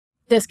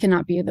this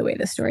cannot be the way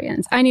the story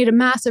ends. I need a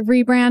massive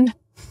rebrand.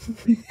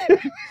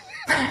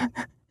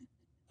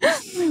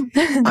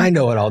 I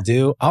know what I'll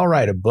do. I'll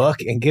write a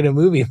book and get a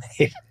movie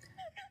made.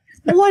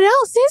 What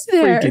else is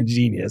there? Freaking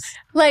genius.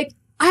 Like,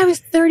 I was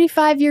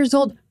 35 years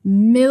old,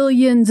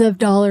 millions of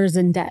dollars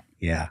in debt.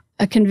 Yeah.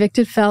 A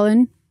convicted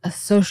felon, a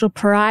social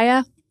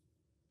pariah.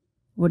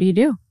 What do you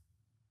do?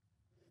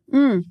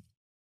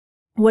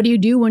 What do you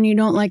do when you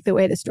don't like the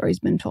way the story's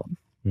been told?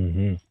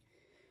 Mm-hmm.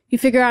 You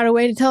figure out a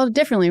way to tell it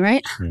differently,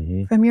 right?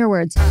 Mm-hmm. From your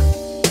words.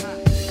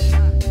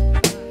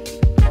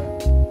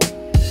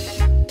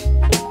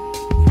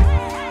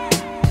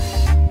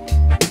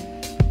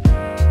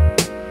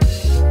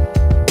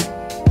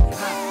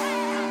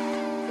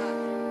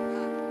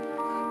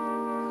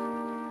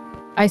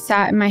 I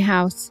sat in my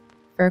house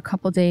for a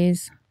couple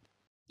days.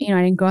 I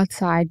didn't go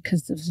outside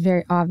because it was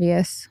very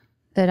obvious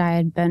that I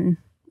had been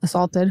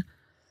assaulted.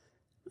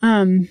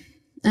 And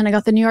I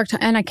got the New York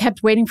Times, and I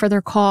kept waiting for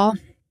their call.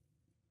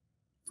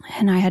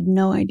 And I had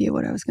no idea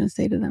what I was going to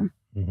say to them.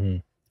 Mm-hmm.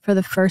 For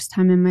the first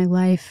time in my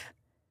life,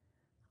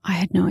 I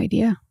had no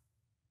idea.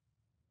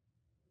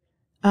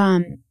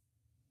 And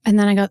then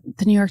I got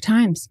the New York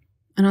Times,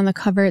 and on the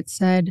cover it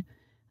said,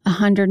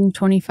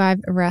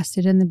 125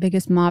 arrested in the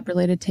biggest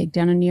mob-related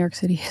takedown in New York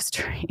City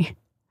history.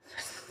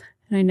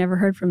 And I never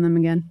heard from them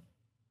again.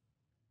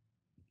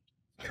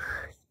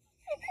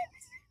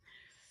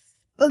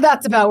 Well,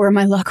 that's about where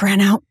my luck ran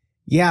out.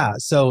 Yeah,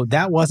 so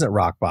that wasn't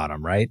rock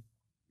bottom, right?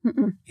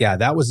 Mm-mm. Yeah,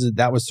 that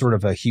was sort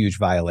of a huge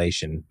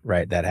violation,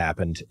 right? That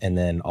happened, and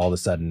then all of a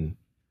sudden,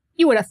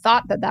 You would have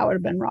thought that would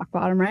have been rock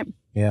bottom, right?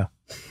 yeah.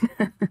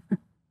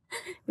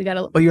 We got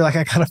to. But you're like,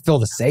 I gotta fill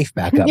the safe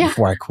back up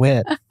before I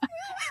quit.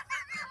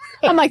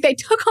 I'm like, they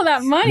took all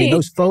that money. I mean,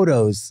 those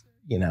photos,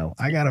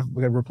 I gotta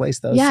replace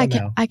those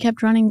somehow. I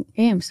kept running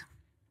games.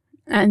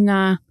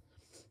 And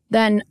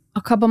then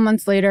a couple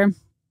months later,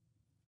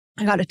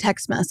 I got a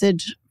text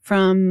message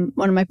from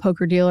one of my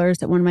poker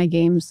dealers at one of my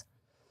games.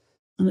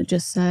 And it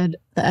just said,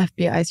 the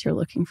FBI is here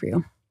looking for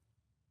you.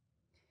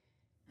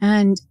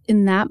 And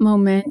in that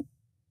moment,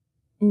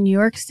 in New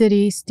York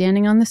City,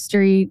 standing on the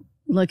street,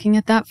 looking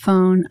at that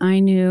phone, I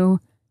knew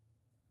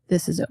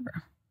this is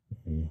over.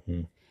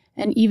 Mm-hmm.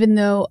 And even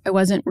though I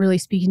wasn't really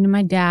speaking to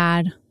my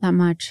dad that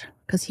much,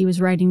 because he was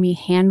writing me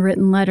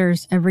handwritten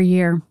letters every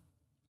year,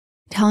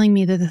 telling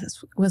me that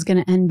this was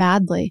going to end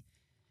badly.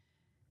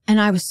 And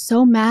I was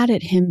so mad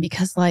at him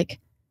because,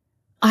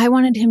 I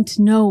wanted him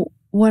to know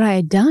what I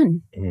had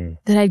done,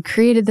 that I'd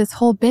created this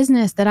whole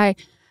business, that I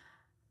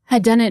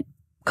had done it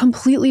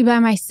completely by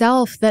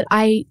myself, that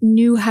I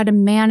knew how to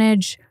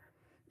manage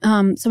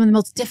some of the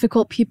most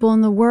difficult people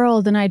in the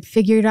world. And I'd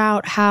figured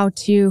out how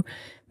to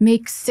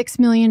make $6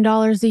 million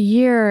a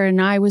year.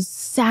 And I was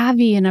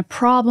savvy and a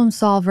problem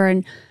solver.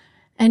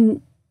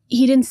 And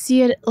he didn't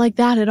see it like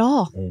that at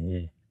all.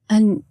 Mm-hmm.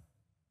 And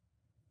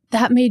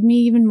that made me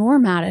even more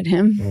mad at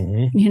him,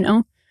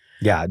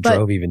 Yeah, it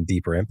drove even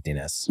deeper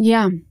emptiness.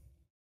 Yeah.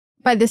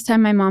 By this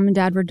time, my mom and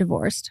dad were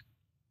divorced.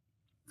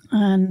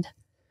 And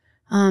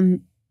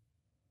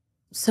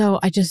so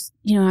I just,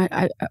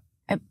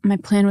 my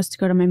plan was to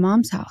go to my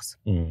mom's house.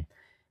 Mm.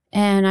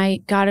 And I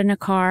got in a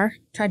car,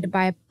 tried to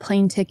buy a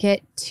plane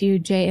ticket to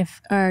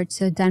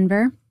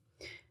Denver,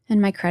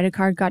 and my credit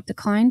card got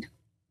declined.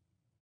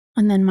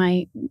 And then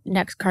my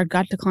next card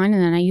got declined,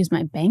 and then I used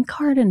my bank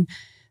card, and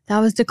that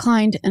was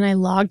declined. And I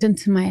logged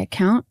into my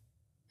account,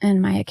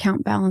 and my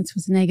account balance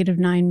was negative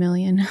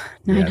 $9,900,000.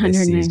 Yeah, they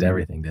seized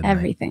everything, didn't they?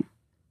 Everything.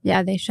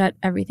 Yeah, they shut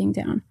everything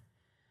down.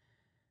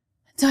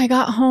 So I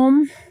got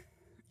home,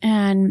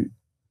 and,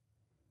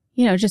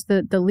 just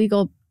the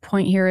legal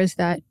point here is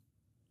that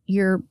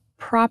your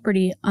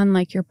property,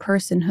 unlike your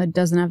personhood,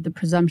 doesn't have the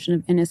presumption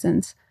of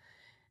innocence.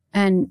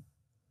 And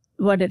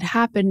what had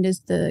happened is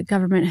the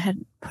government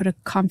had put a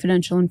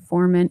confidential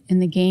informant in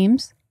the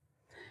games.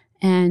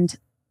 And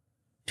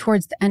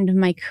towards the end of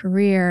my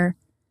career,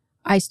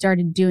 I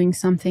started doing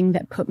something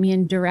that put me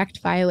in direct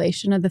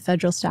violation of the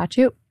federal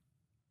statute.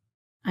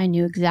 I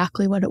knew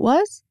exactly what it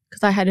was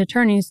because I had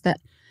attorneys that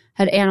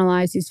had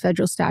analyzed these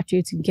federal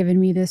statutes and given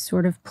me this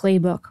sort of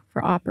playbook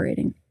for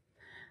operating.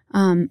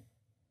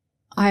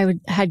 I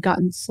had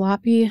gotten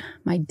sloppy.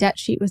 My debt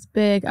sheet was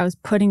big. I was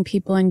putting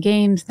people in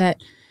games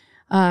that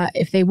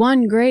if they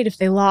won, great. If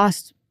they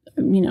lost,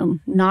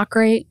 not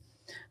great.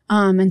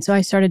 And so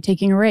I started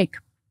taking a rake,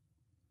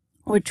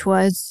 which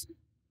was,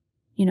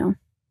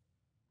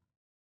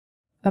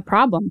 a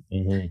problem.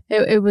 Mm-hmm.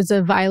 It was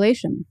a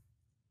violation.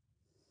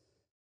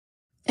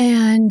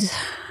 And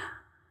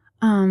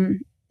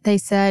they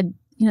said,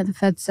 the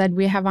Fed said,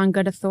 we have on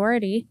good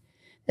authority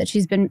that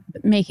she's been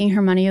making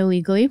her money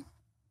illegally.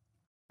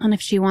 And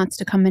if she wants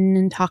to come in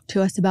and talk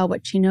to us about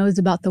what she knows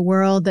about the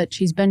world that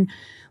she's been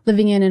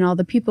living in and all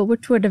the people,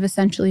 which would have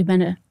essentially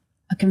been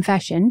a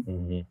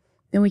confession,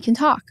 then we can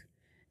talk.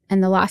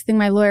 And the last thing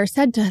my lawyer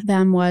said to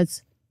them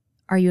was,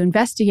 are you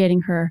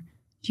investigating her?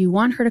 Do you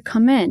want her to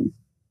come in?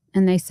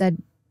 And they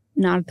said,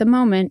 not at the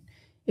moment.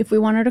 If we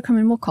want her to come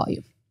in, we'll call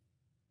you.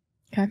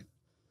 Okay.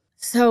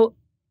 So,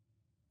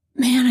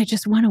 man, I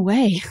just went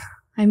away.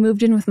 I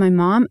moved in with my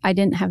mom. I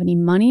didn't have any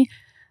money.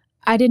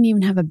 I didn't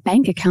even have a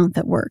bank account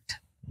that worked.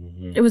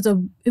 Mm-hmm.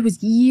 It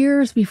was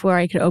years before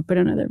I could open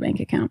another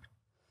bank account.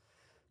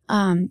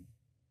 And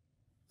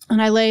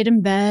I laid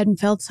in bed and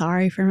felt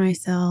sorry for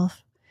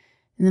myself.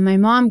 And then my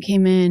mom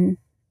came in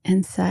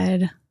and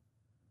said,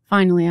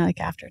 finally,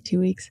 like after 2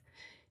 weeks,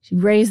 she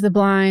raised the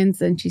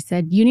blinds and she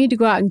said, you need to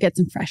go out and get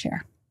some fresh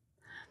air.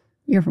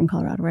 You're from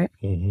Colorado, right?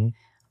 Mm-hmm.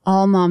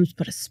 All moms,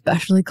 but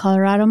especially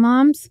Colorado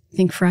moms,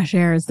 think fresh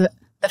air is the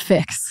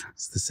fix.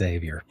 It's the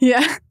savior.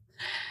 Yeah.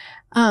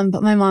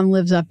 But my mom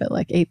lives up at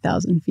like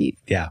 8,000 feet.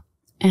 Yeah.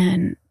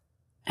 And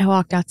I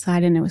walked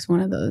outside and it was one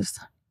of those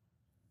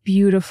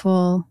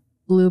beautiful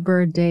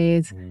bluebird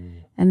days.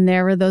 Mm. And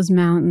there were those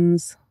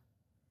mountains.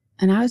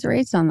 And I was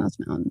raised on those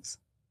mountains,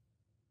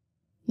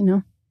 you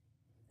know?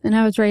 And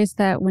I was raised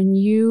that when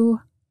you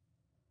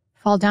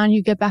fall down,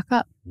 you get back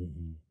up.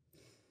 Mm-hmm.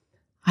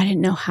 I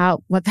didn't know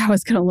what that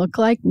was going to look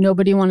like.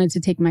 Nobody wanted to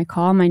take my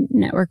call. My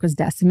network was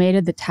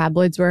decimated. The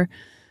tabloids were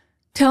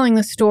telling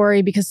the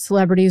story because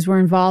celebrities were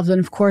involved. And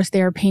of course,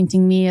 they were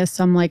painting me as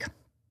some like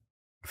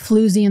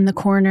floozy in the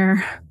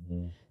corner,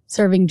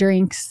 serving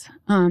drinks.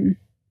 And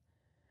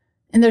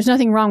there's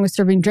nothing wrong with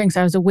serving drinks.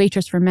 I was a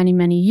waitress for many,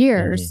 many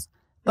years.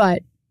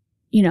 But,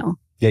 you know.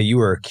 Yeah, you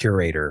were a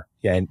curator.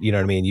 Yeah, and you know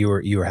what I mean? You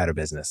were had a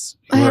business.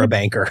 You were a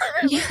banker.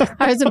 Yeah,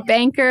 I was a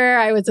banker.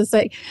 I was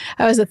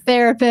a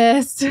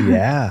therapist.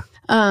 Yeah.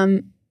 I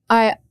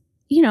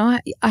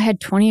had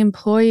 20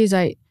 employees.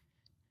 And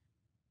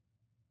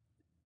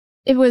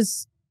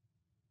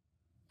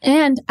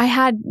I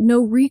had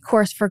no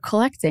recourse for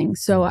collecting.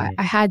 So I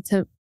had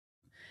to,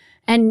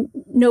 and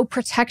no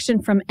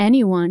protection from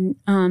anyone.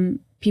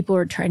 People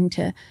were trying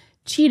to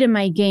cheat in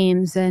my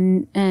games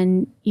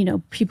and, you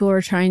know, people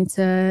were trying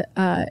to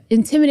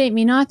intimidate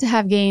me not to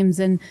have games.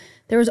 And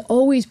there was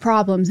always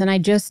problems. And I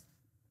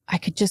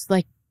could just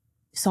like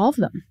solve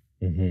them,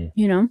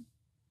 you know?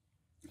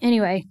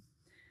 Anyway,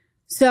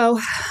 so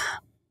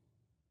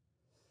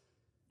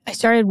I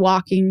started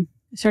walking,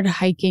 I started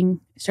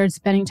hiking, I started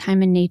spending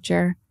time in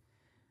nature.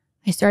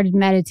 I started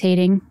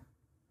meditating,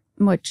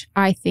 which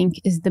I think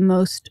is the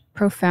most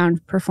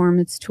profound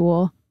performance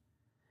tool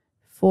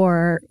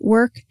for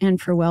work and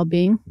for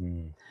well-being,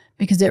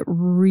 because it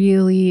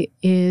really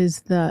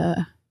is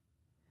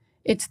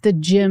it's the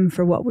gym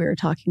for what we were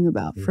talking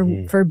about,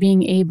 for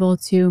being able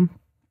to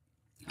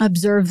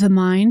observe the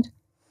mind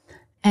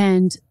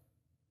and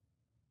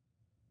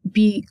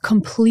be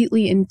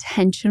completely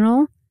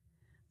intentional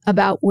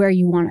about where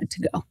you want it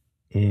to go.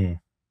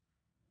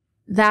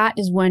 That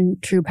is when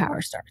true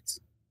power starts.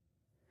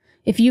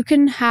 If you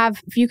can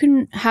have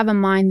a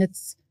mind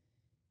that's,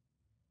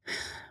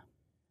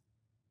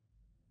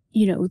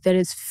 you know, that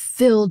is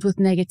filled with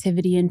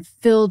negativity and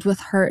filled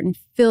with hurt and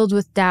filled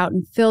with doubt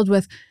and filled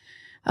with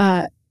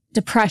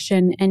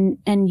depression,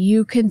 and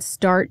you can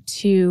start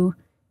to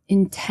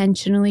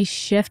intentionally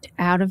shift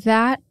out of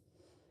that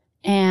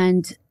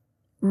and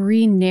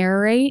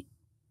re-narrate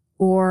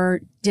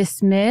or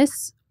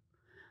dismiss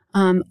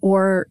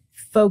or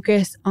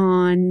focus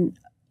on,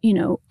 you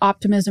know,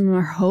 optimism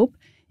or hope.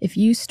 If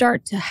you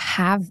start to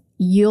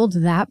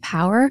yield that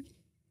power,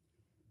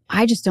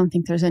 I just don't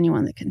think there's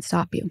anyone that can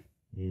stop you.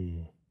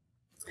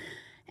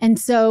 And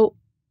so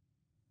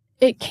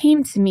it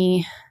came to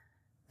me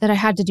that I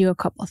had to do a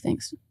couple of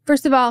things.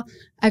 First of all,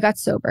 I got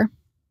sober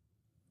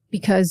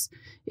because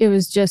it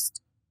was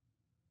just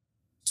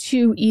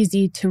too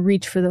easy to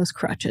reach for those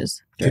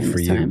crutches during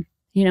this time.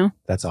 You know?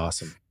 That's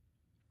awesome.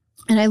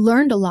 And I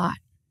learned a lot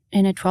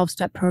in a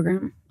 12-step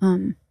program.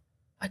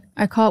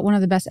 I call it one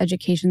of the best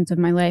educations of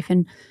my life.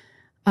 And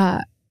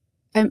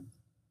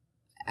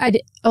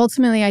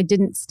ultimately I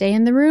didn't stay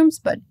in the rooms,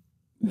 but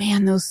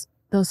man, those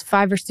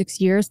 5 or 6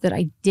 years that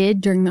I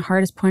did during the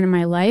hardest point in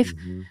my life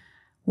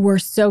were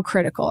so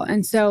critical.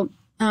 And so,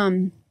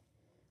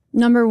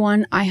 number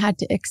one, I had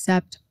to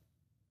accept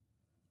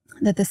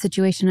that the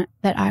situation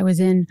that I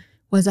was in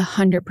was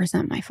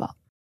 100% my fault.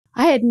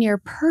 I had near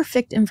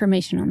perfect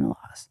information on the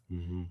laws,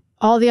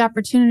 all the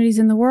opportunities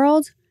in the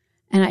world,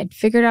 and I'd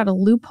figured out a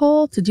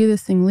loophole to do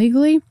this thing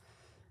legally.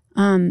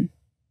 And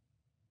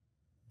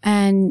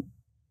I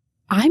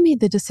made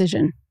the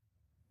decision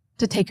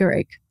to take a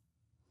break.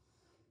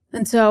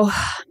 And so,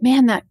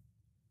 man, that,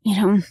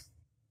 you know,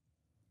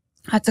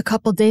 that's a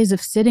couple days of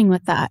sitting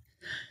with that.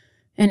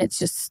 And it's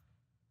just,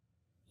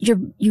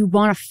 you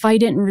want to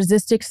fight it and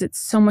resist it because it's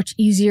so much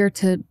easier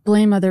to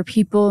blame other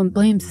people and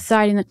blame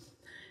society.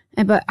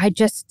 But I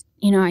just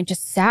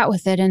sat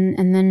with it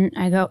and then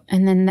I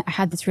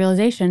had this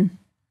realization.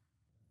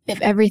 If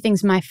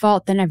everything's my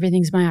fault, then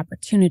everything's my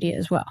opportunity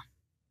as well.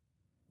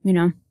 You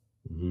know,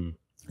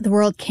 the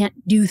world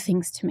can't do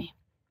things to me.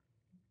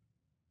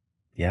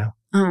 Yeah.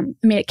 I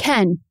mean, it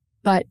can,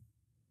 but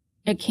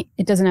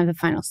it doesn't have the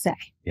final say.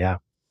 Yeah.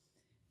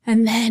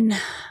 And then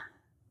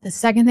the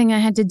second thing I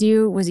had to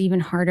do was even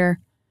harder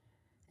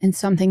and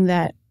something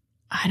that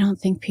I don't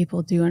think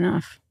people do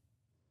enough.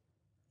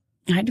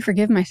 I had to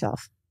forgive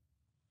myself.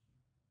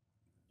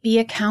 Be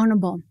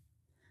accountable.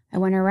 I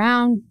went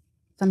around.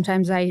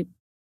 Sometimes I,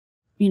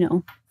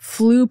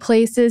 flew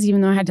places,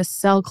 even though I had to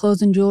sell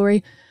clothes and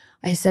jewelry.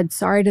 I said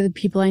sorry to the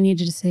people I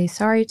needed to say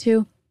sorry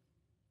to.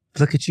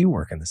 Look at you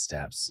working the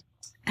steps.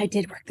 I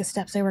did work the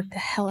steps. I worked the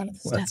hell out of the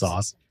steps. That's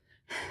awesome.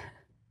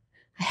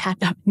 I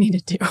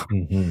needed to.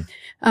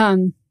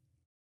 Mm-hmm.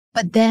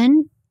 But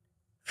then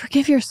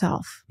forgive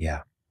yourself.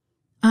 Yeah.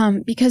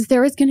 Because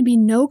there is going to be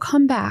no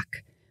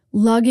comeback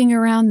lugging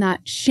around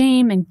that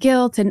shame and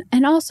guilt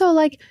and also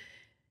like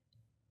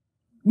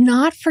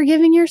not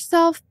forgiving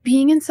yourself,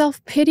 being in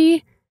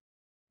self-pity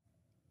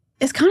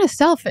is kind of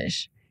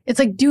selfish. It's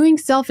like doing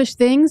selfish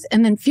things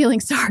and then feeling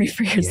sorry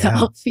for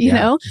yourself, you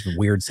know? It's a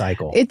weird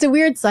cycle. It's a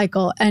weird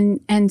cycle.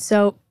 And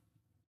so,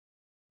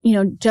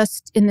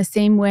 just in the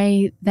same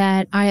way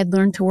that I had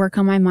learned to work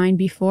on my mind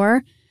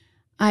before,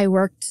 I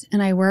worked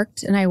and I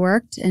worked and I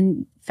worked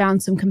and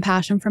found some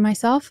compassion for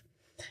myself.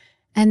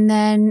 And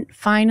then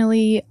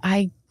finally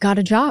I got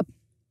a job.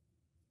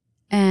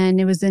 And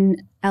it was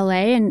in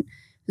LA and it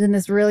was in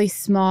this really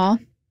small,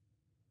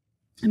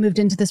 I moved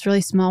into this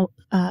really small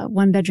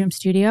 1-bedroom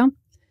studio.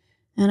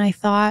 And I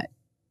thought,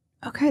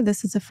 okay,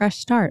 this is a fresh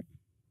start.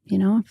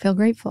 I feel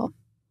grateful.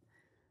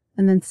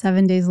 And then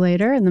 7 days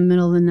later, in the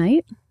middle of the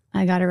night,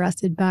 I got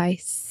arrested by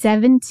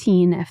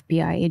 17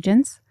 FBI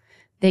agents.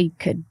 They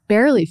could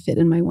barely fit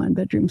in my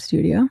 1-bedroom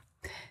studio.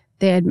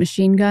 They had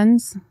machine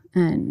guns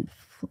and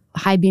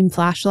high beam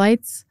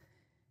flashlights.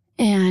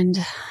 And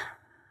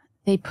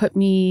they put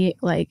me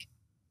like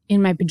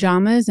in my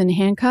pajamas and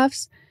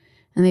handcuffs.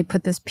 And they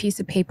put this piece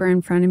of paper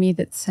in front of me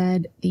that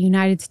said, the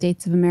United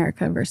States of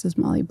America versus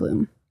Molly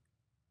Bloom.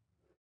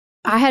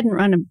 I hadn't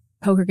run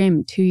a poker game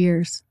in 2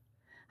 years.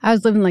 I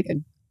was living like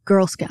a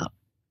Girl Scout.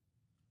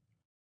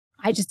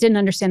 I just didn't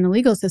understand the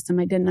legal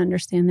system. I didn't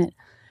understand that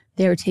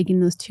they were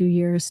taking those 2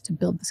 years to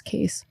build this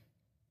case.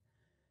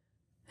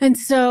 And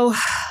so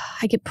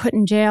I get put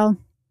in jail.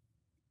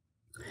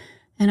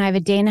 And I have a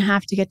day and a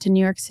half to get to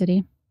New York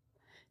City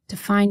to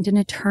find an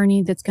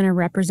attorney that's going to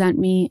represent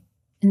me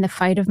in the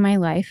fight of my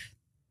life.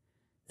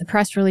 The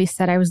press release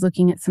said I was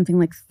looking at something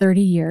like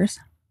 30 years.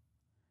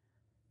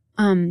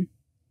 I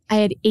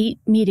had 8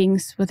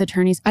 meetings with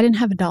attorneys. I didn't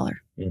have $1.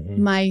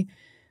 Mm-hmm. My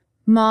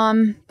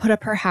mom put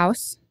up her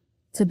house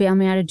to bail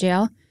me out of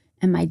jail.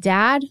 And my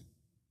dad,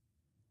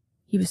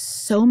 he was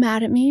so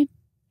mad at me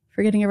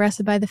for getting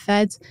arrested by the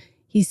feds.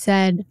 He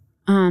said,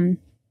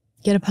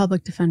 get a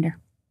public defender.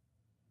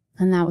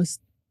 And that was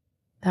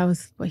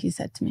what he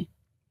said to me.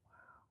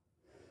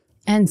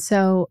 And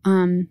so,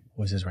 what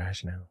was his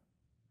rationale?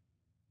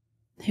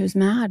 He was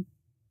mad.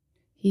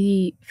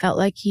 He felt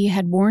like he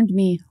had warned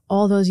me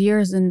all those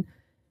years and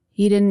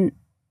he didn't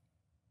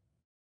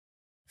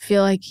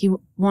feel like he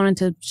wanted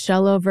to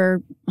shell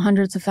over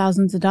hundreds of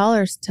thousands of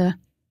dollars to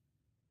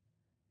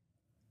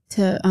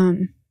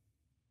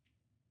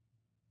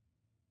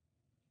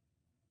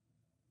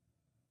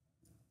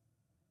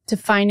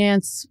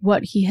finance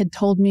what he had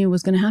told me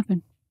was going to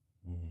happen.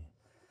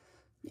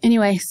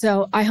 Anyway,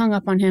 so I hung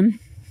up on him.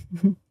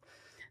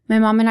 My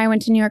mom and I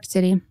went to New York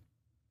City.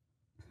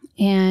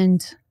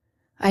 And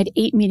I had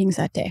 8 meetings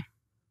that day.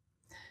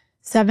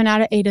 7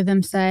 out of 8 of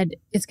them said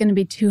it's going to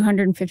be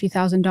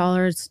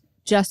 $250,000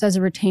 just as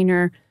a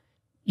retainer,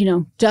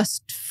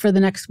 just for the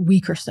next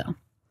week or so.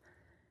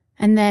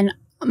 And then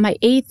my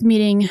 8th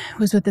meeting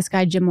was with this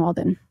guy, Jim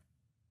Walden.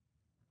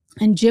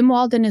 And Jim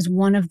Walden is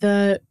one of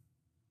the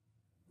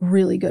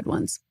really good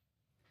ones.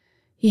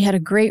 He had a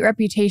great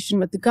reputation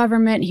with the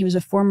government. He was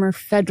a former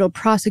federal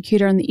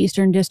prosecutor in the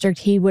Eastern District.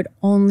 He would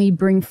only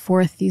bring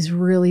forth these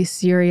really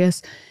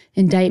serious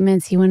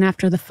indictments. He went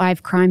after the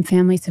 5 crime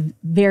families. A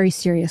very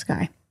serious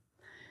guy.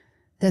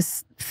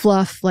 This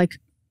fluff, like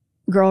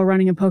girl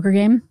running a poker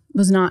game,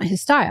 was not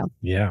his style.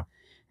 Yeah.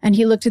 And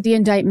he looked at the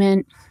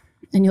indictment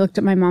and he looked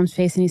at my mom's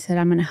face and he said,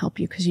 I'm going to help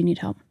you because you need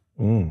help.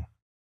 And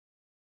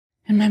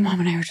my mom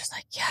and I were just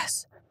like,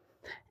 yes.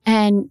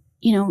 And,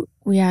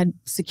 we had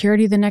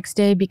security the next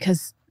day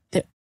because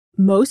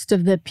most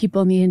of the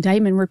people in the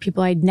indictment were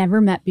people I'd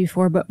never met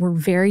before, but were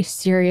very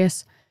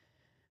serious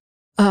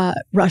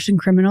Russian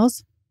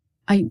criminals.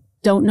 I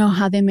don't know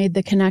how they made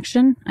the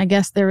connection. I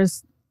guess there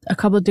was a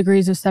couple of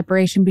degrees of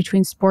separation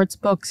between sports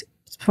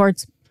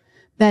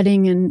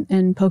betting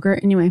and poker.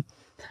 Anyway,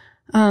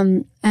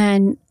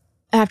 and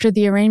after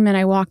the arraignment,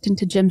 I walked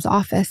into Jim's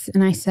office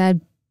and I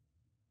said,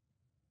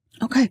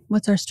 okay,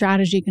 what's our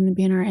strategy going to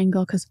be in our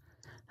angle? Because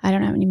I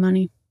don't have any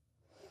money.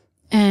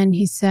 And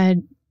he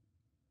said,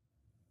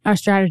 our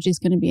strategy is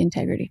going to be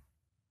integrity.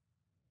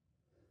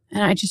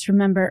 And I just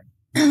remember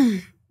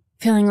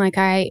feeling like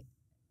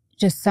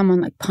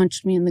someone like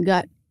punched me in the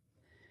gut.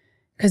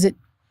 Because it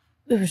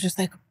was just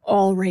like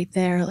all right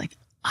there. Like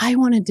I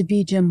wanted to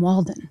be Jim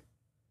Walden,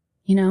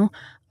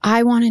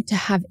 I wanted to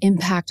have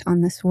impact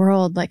on this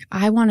world. Like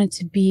I wanted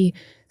to be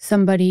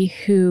somebody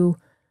who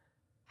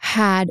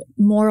had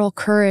moral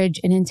courage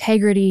and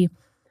integrity.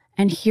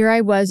 And here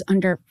I was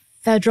under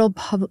federal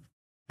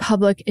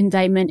public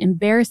indictment,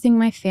 embarrassing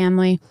my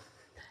family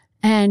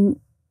and,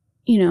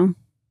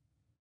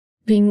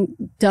 being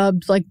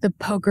dubbed like the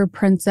poker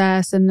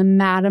princess and the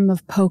madam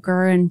of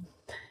poker.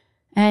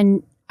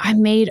 And I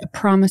made a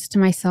promise to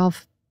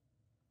myself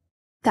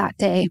that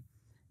day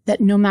that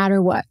no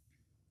matter what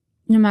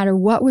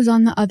was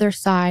on the other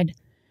side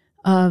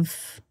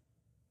of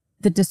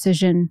the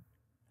decision,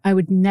 I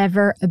would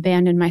never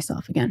abandon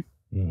myself again.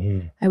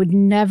 Mm-hmm. I would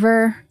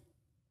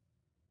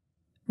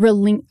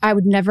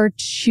never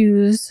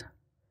choose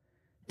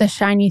the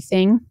shiny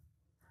thing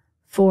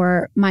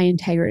for my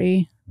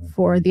integrity,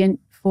 for the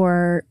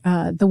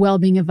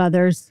well-being of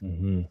others.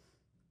 Mm-hmm.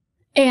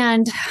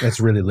 And that's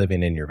really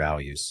living in your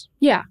values.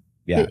 Yeah.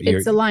 Yeah.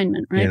 It's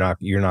alignment, right?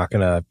 You're not going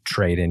to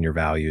trade in your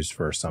values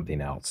for something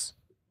else.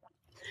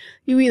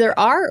 You either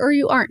are or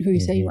you aren't who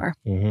you say you are.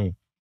 Mm-hmm.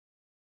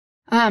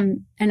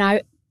 And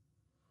I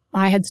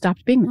had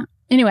stopped being that.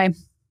 Anyway,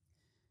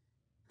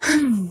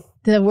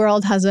 the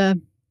world has a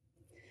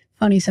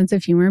funny sense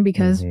of humor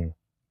because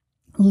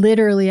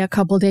literally a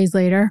couple days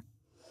later,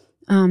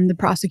 the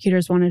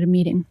prosecutors wanted a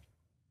meeting.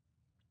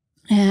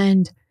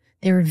 And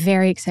they were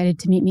very excited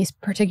to meet me,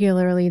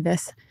 particularly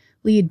this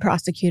lead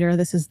prosecutor.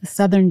 This is the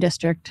Southern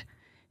District.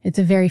 It's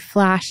a very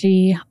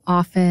flashy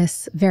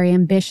office, very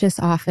ambitious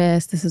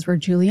office. This is where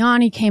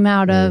Giuliani came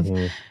out of.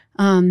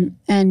 And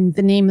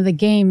the name of the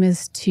game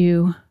is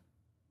to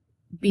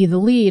be the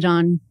lead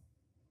on,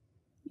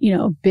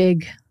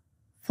 big,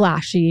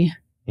 flashy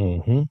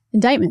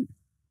indictment.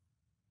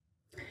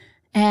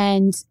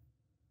 And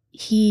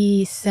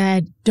he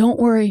said, don't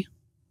worry,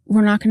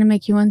 we're not going to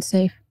make you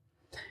unsafe.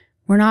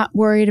 We're not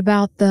worried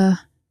about the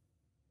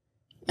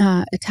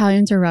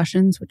Italians or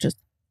Russians, which is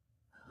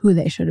who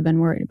they should have been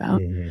worried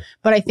about.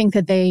 But I think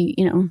that they,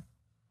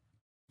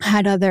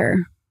 had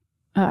other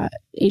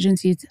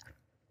agencies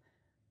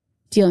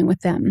dealing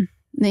with them.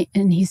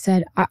 And he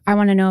said, I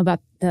want to know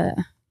about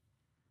the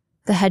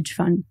hedge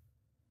fund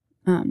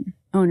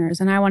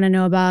owners, and I want to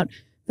know about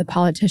the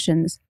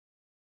politicians,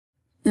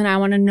 and I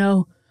want to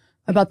know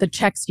about the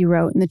checks you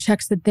wrote and the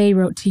checks that they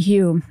wrote to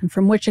you and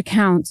from which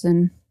accounts.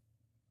 And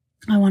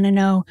I want to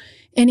know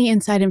any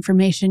inside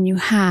information you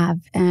have.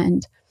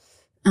 And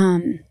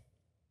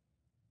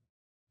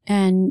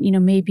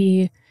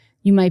maybe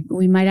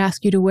we might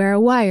ask you to wear a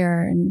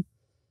wire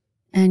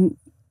and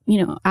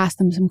ask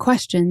them some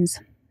questions.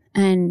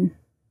 And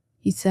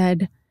he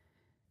said,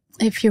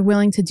 if you're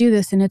willing to do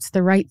this and it's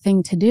the right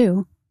thing to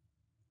do,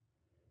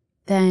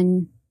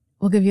 then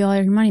we'll give you all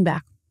your money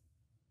back.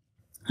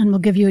 And we'll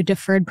give you a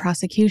deferred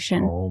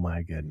prosecution. Oh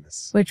my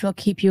goodness. Which will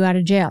keep you out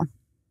of jail.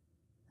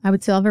 I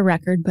would still have a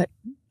record, but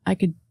I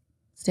could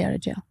stay out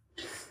of jail.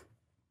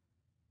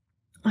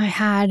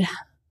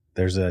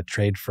 There's a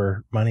trade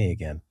for money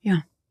again.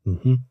 Yeah.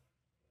 Mm-hmm.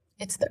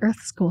 It's the Earth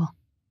School.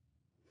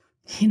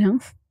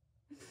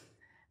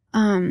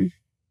 And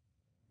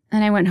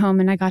I went home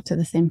and I got to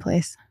the same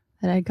place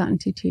that I'd gotten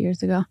to 2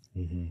 years ago.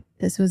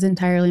 This was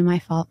entirely my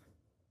fault.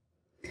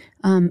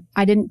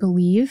 I didn't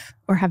believe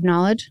or have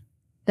knowledge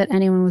that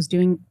anyone was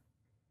doing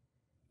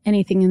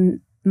anything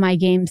in my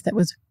games that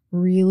was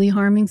really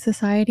harming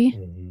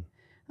society.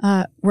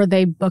 Were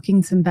they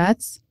booking some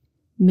bets?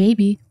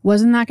 Maybe.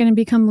 Wasn't that going to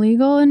become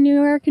legal in New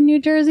York and New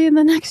Jersey in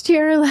the next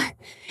year?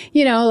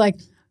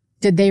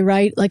 Did they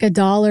write like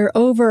 $1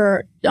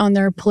 over on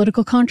their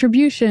political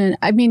contribution?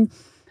 I mean,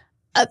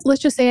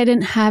 let's just say I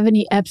didn't have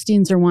any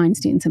Epsteins or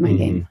Weinsteins in my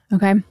game.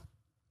 Okay.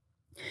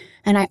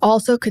 And I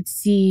also could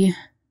see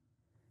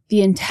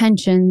the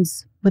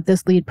intentions with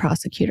this lead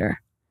prosecutor.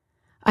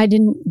 I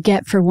didn't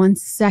get for 1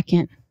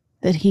 second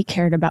that he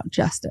cared about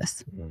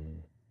justice.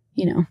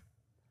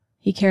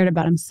 He cared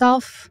about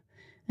himself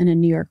and a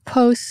New York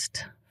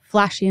Post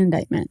flashy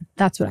indictment.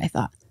 That's what I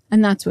thought.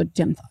 And that's what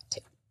Jim thought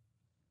too.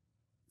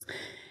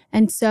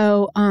 And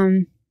so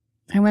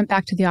I went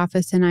back to the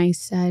office and I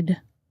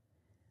said,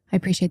 I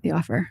appreciate the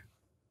offer,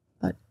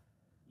 but,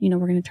 we're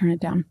going to turn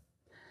it down.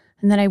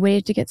 And then I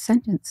waited to get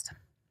sentenced.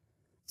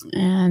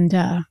 And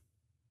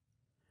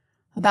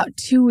about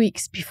 2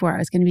 weeks before I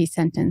was going to be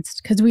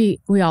sentenced, because we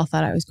all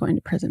thought I was going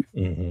to prison.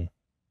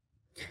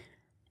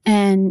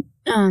 And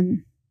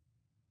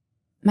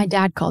my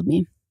dad called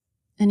me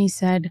and he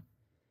said,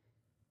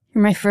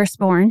 you're my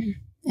firstborn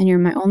and you're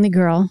my only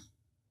girl.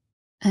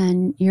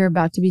 And you're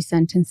about to be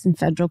sentenced in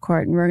federal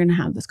court, and we're going to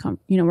have this,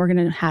 we're going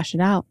to hash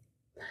it out.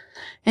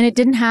 And it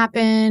didn't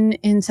happen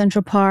in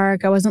Central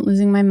Park. I wasn't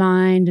losing my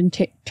mind and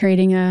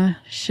trading a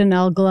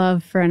Chanel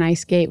glove for an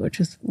ice skate, which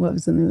was what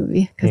was in the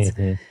movie.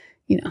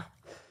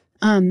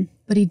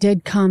 But he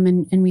did come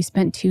and we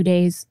spent 2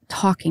 days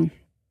talking.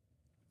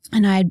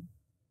 And I'd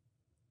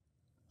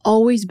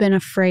always been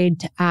afraid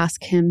to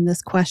ask him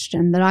this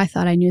question that I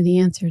thought I knew the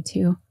answer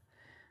to,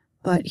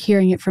 but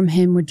hearing it from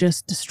him would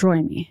just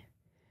destroy me.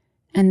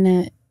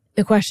 And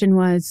the question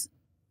was,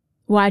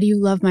 why do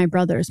you love my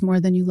brothers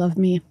more than you love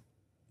me?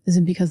 Is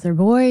it because they're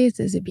boys?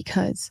 Is it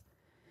because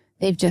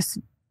they've just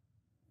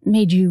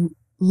made you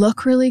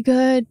look really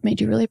good, made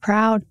you really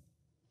proud?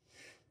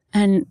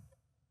 And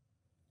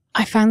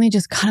I finally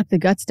just got up the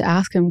guts to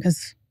ask him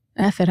because,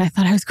 F it, I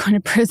thought I was going to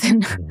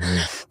prison.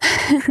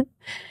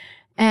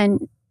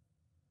 And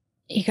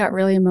he got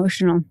really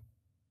emotional.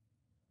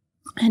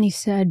 And he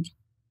said,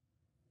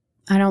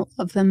 I don't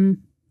love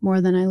them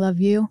more than I love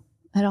you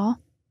at all.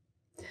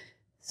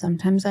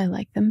 Sometimes I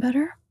like them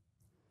better.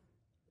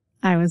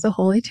 I was a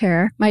holy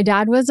terror. My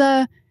dad was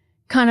a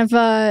kind of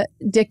a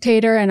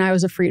dictator and I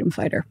was a freedom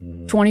fighter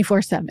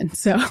 24/7.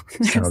 So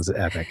sounds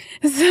epic.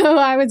 So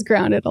I was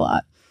grounded a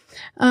lot.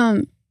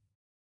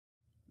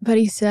 But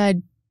he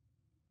said,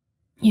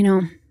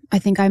 I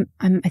think I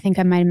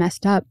might have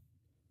messed up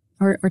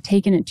or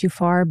taken it too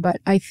far,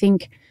 but I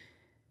think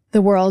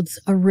the world's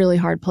a really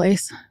hard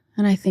place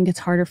and I think it's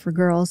harder for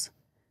girls.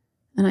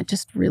 And I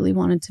just really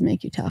wanted to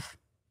make you tough.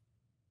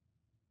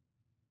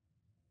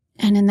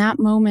 And in that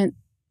moment,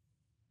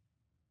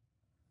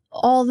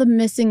 all the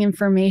missing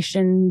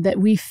information that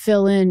we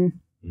fill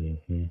in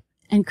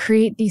and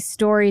create these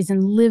stories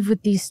and live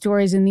with these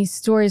stories, and these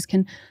stories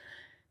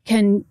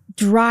can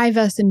drive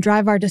us and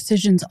drive our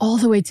decisions all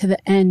the way to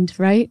the end,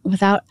 right?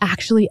 Without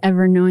actually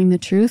ever knowing the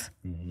truth,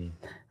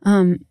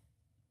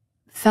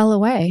 fell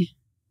away.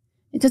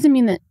 It doesn't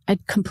mean that I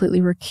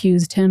completely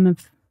recused him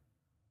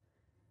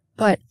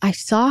but I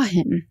saw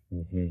him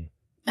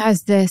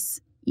as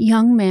this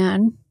young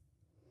man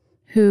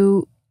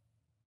who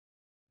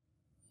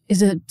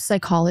is a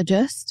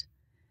psychologist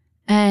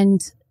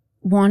and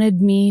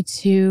wanted me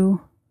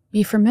to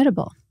be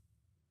formidable.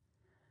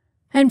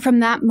 And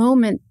from that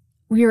moment,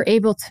 we were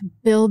able to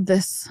build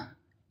this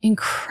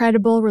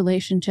incredible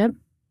relationship.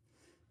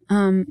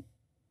 I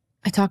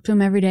talk to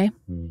him every day.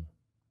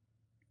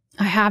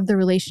 I have the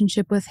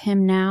relationship with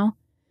him now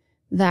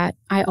that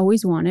I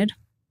always wanted.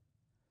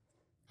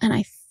 And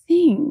I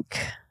think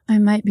I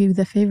might be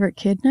the favorite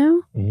kid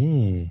now.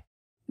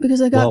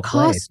 Because I got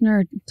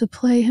Costner to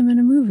play him in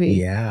a movie.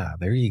 Yeah,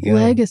 there you go.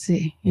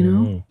 Legacy,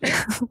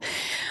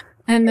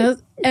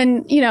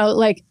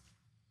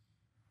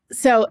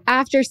 so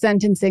after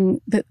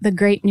sentencing, the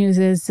great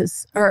news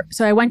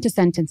so I went to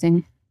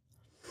sentencing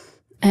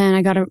and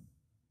I got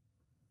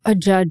a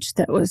judge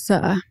that was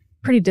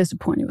pretty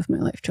disappointed with my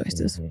life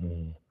choices.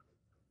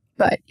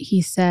 But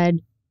he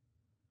said,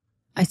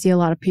 I see a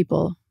lot of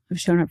people have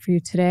shown up for you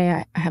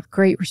today. I have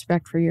great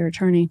respect for your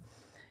attorney.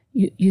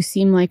 You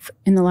seem like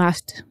in the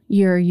last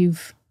year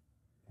you've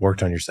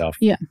worked on yourself.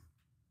 Yeah.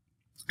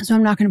 So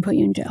I'm not going to put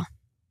you in jail.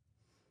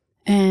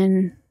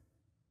 And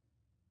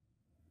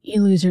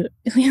you lose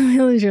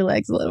your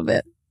legs a little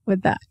bit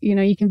with that.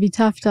 You can be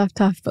tough,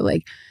 but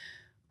like,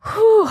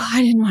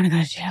 I didn't want to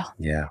go to jail.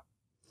 Yeah.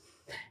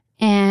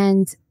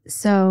 And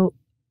so,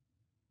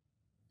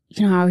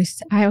 I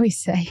always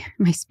say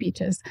in my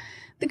speeches,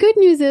 the good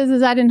news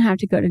is I didn't have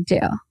to go to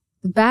jail.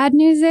 The bad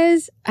news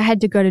is I had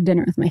to go to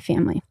dinner with my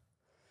family.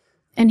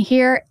 And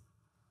here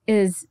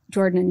is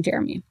Jordan and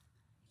Jeremy.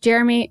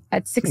 Jeremy,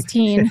 at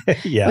 16,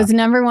 was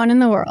 #1 in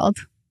the world,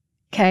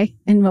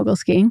 in mogul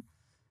skiing.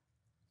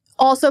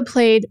 Also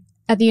played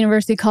at the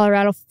University of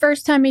Colorado.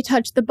 First time he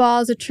touched the ball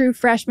as a true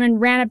freshman,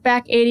 ran it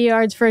back 80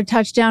 yards for a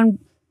touchdown.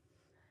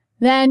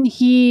 Then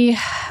he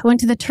went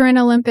to the Turin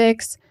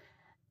Olympics,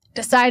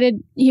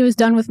 decided he was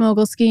done with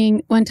mogul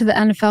skiing, went to the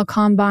NFL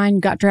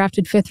Combine, got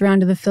drafted 5th round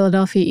to the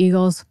Philadelphia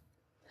Eagles.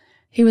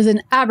 He was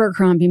an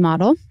Abercrombie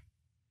model.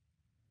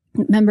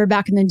 Remember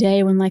back in the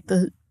day when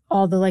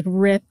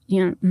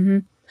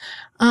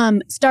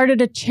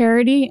started a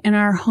charity in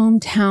our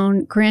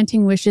hometown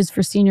granting wishes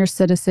for senior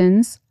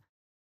citizens.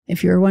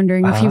 If you were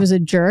wondering if he was a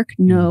jerk,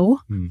 no.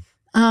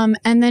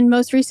 And then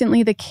most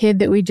recently, the kid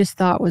that we just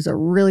thought was a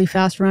really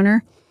fast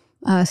runner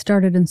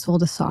started and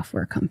sold a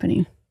software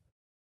company.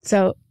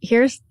 So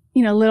here's,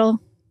 little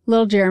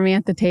Jeremy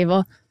at the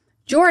table.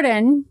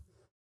 Jordan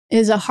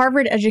is a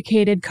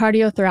Harvard-educated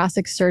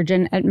cardiothoracic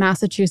surgeon at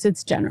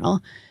Massachusetts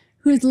General,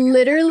 who's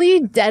literally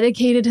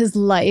dedicated his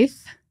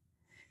life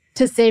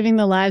to saving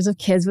the lives of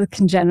kids with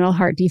congenital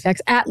heart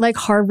defects at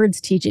Harvard's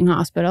teaching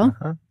hospital.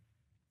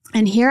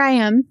 And here I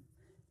am,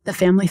 the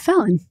family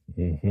felon.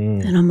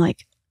 And I'm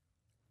like,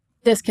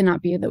 this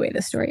cannot be the way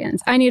the story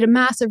ends. I need a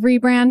massive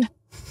rebrand.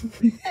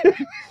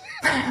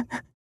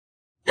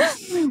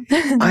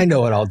 I know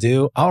what I'll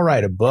do. I'll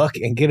write a book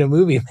and get a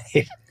movie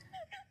made.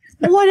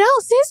 What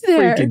else is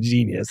there? Freaking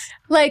genius.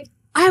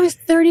 I was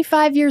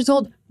 35 years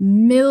old,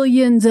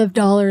 millions of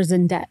dollars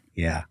in debt.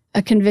 Yeah.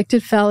 A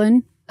convicted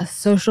felon, a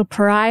social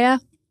pariah.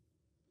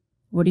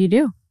 What do you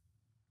do?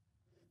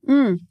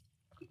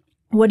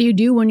 What do you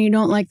do when you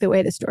don't like the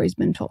way the story's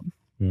been told?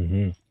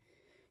 You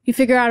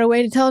figure out a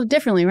way to tell it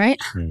differently,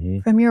 right?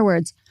 From your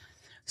words.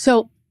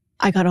 So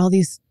I got all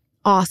these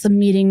awesome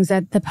meetings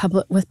at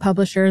with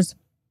publishers,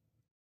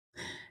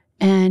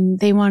 and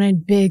they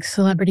wanted big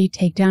celebrity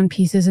takedown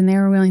pieces, and they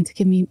were willing to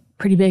give me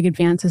pretty big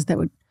advances that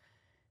would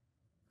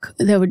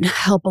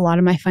help a lot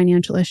of my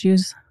financial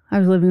issues. I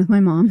was living with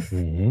my mom.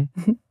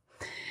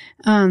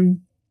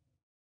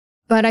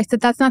 But I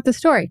said, that's not the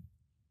story.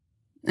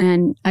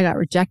 And I got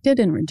rejected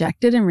and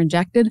rejected and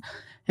rejected.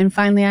 And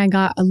finally, I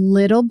got a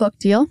little book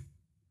deal.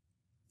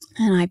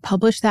 And I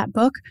published that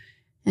book.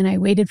 And I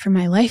waited for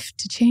my life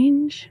to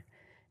change.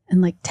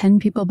 And 10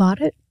 people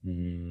bought it.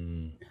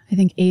 I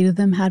think 8 of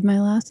them had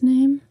my last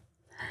name.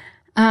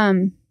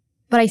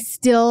 But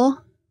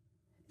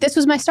this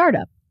was my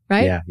startup,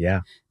 right?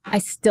 Yeah. I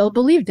still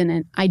believed in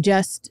it. I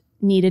just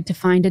needed to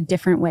find a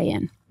different way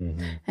in.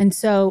 And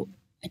so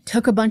I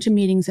took a bunch of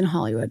meetings in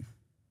Hollywood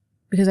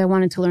because I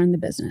wanted to learn the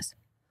business.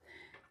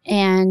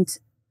 And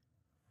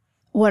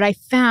what I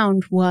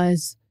found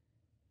was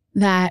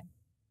that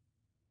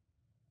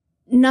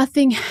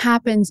nothing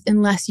happens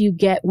unless you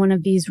get one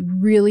of these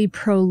really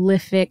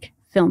prolific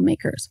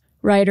filmmakers,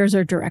 writers,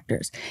 or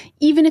directors.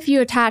 Even if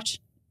you attach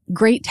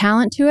great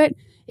talent to it,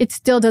 it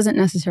still doesn't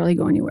necessarily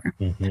go anywhere.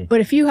 Mm-hmm.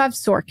 But if you have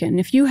Sorkin,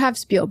 if you have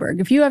Spielberg,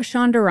 if you have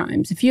Shonda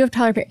Rhimes, if you have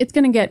Tyler Perry, it's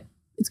going to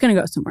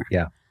go somewhere.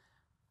 Yeah.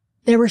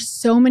 There were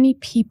so many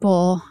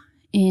people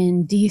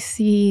in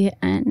DC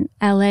and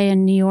LA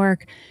and New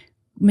York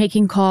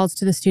making calls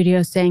to the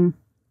studio saying,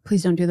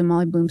 please don't do the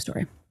Molly Bloom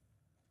story.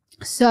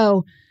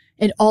 So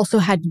it also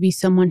had to be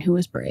someone who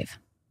was brave.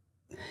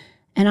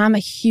 And I'm a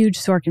huge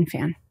Sorkin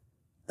fan.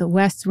 The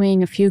West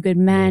Wing, A Few Good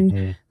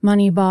Men,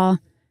 Moneyball.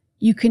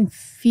 You can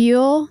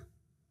feel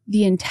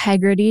the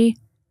integrity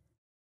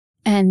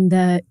and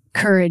the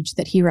courage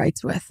that he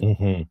writes with.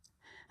 Mm-hmm.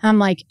 I'm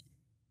like,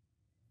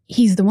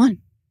 he's the one.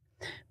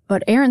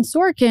 But Aaron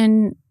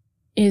Sorkin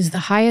is the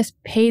highest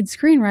paid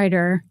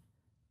screenwriter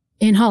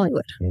in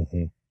Hollywood.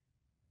 Mm-hmm.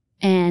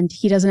 And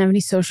he doesn't have any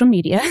social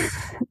media.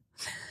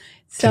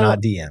 So,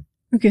 cannot DM.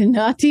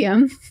 Cannot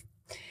DM.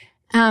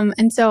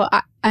 And so,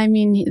 I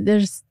mean,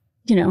 there's,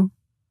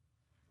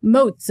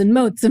 moats and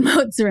moats and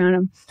moats around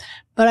him.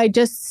 But I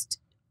just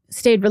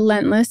stayed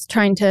relentless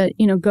trying to,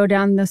 go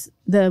down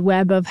the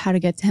web of how to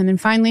get to him. And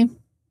finally,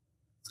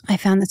 I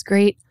found this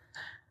great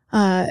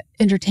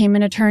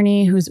entertainment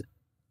attorney who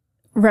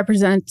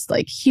represents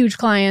like huge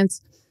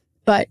clients,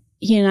 but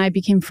he and I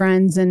became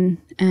friends, and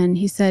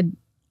he said,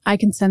 I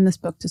can send this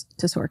book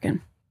to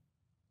Sorkin.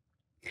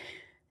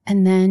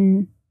 And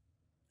then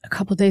a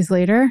couple days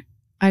later,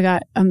 I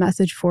got a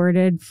message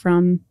forwarded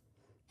from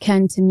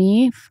Ken to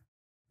me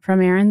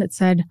from Aaron that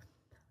said,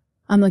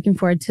 I'm looking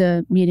forward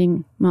to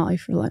meeting Molly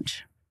for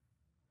lunch.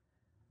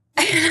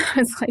 And I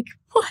was like,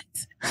 what?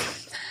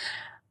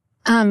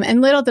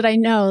 And little did I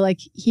know, like,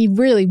 he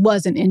really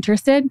wasn't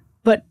interested,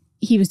 but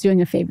he was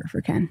doing a favor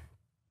for Ken.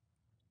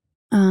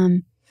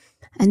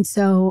 And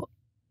so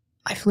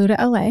I flew to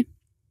LA,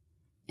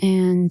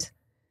 and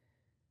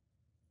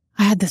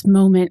I had this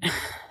moment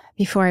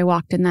before I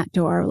walked in that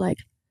door, like,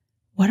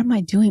 what am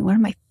I doing? What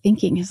am I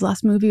thinking? His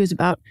last movie was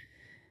about,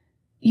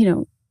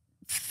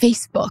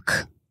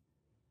 Facebook.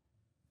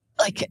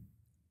 Like,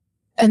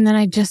 and then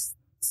I just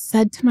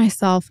said to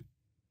myself,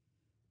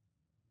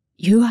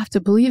 you have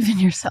to believe in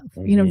yourself,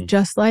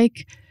 just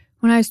like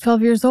when I was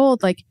 12 years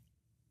old, like,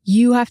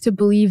 you have to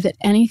believe that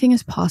anything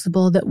is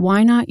possible, that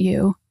why not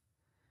you?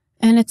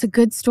 And it's a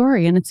good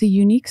story and it's a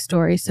unique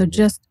story. So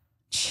just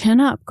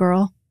chin up,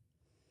 girl.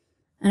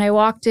 And I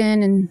walked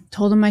in and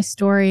told him my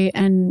story.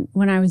 And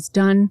when I was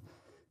done,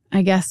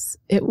 I guess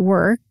it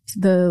worked,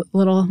 the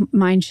little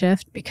mind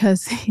shift,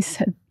 because he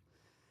said,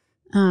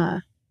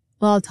 well,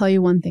 I'll tell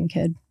you one thing,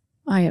 kid.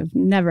 I have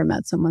never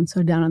met someone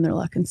so down on their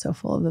luck and so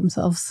full of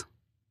themselves.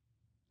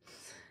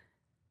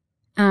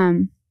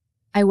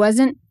 I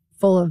wasn't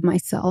full of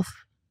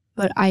myself,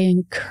 but I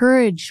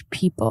encourage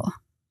people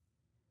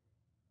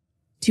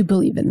to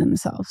believe in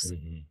themselves,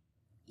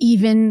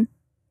 even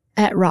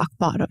at rock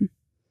bottom.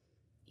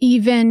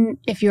 Even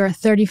if you're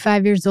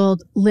 35 years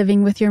old,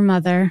 living with your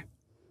mother,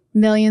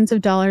 millions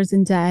of dollars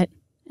in debt,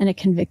 and a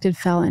convicted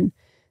felon,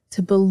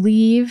 to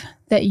believe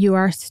that you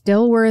are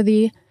still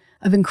worthy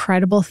of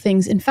incredible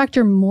things. In fact,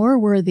 you're more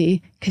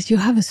worthy because you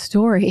have a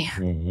story,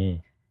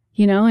 and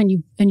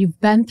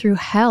you've been through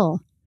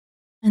hell.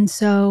 And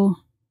so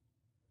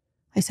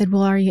I said,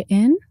 well, are you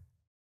in?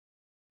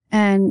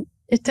 And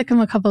it took him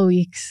a couple of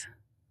weeks.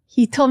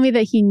 He told me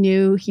that he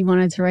knew he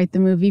wanted to write the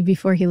movie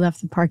before he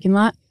left the parking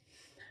lot,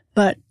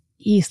 but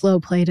he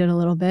slow played it a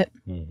little bit.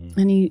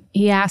 And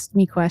he asked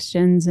me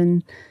questions,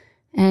 and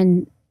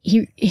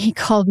he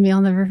called me.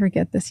 I'll never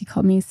forget this. He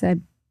called me and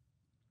said,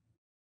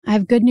 I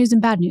have good news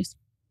and bad news.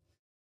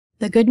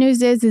 The good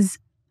news is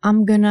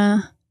I'm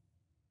gonna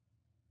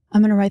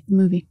write the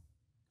movie.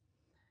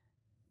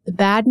 The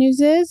bad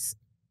news is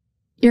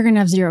you're gonna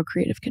have zero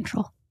creative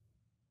control.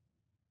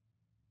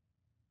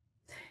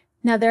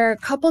 Now, there are a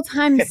couple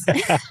times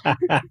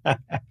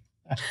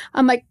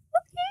I'm like,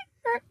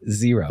 okay,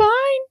 zero. Fine.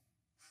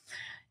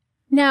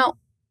 Now,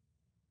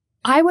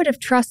 I would have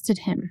trusted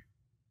him,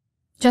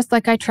 just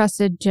like I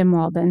trusted Jim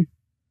Walden.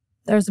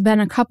 There's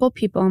been a couple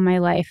people in my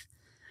life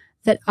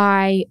that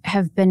I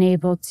have been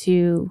able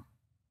to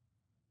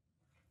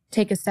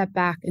take a step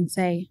back and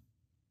say,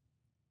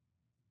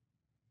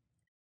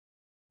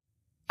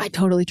 I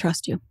totally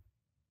trust you.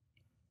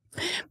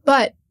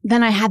 But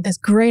then I had this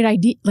great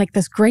idea, like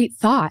this great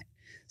thought.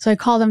 So I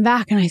called him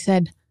back and I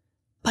said,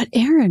 but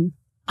Aaron,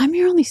 I'm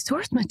your only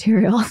source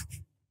material.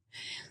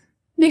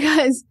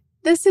 Because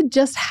this had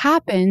just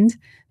happened.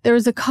 There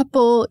was a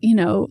couple,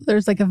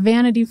 there's like a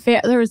Vanity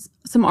Fair, there was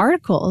some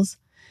articles,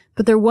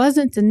 but there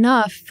wasn't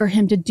enough for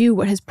him to do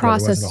what his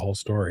process there wasn't a whole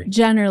story.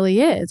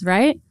 Generally is,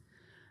 right?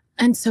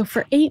 And so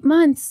for 8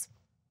 months,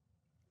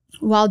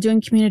 while doing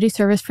community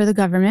service for the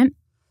government,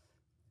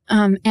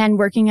 and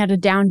working at a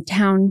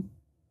downtown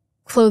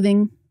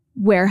clothing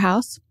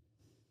warehouse,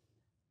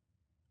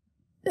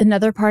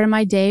 another part of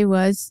my day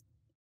was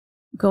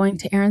going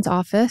to Aaron's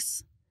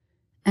office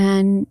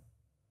and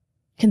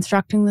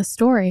constructing the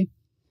story,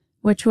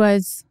 which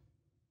was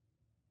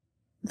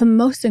the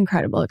most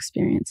incredible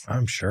experience.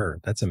 I'm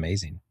sure. That's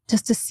amazing.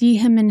 Just to see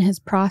him in his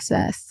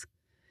process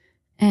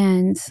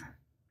and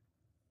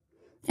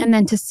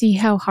then to see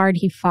how hard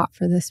he fought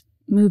for this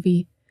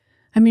movie.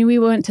 I mean, we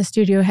went to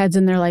studio heads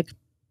and they're like,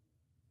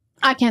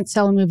 I can't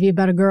sell a movie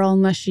about a girl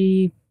unless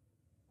she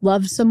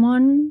loves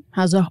someone,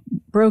 has a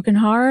broken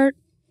heart.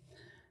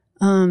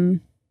 And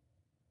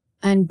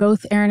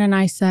both Aaron and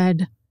I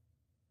said,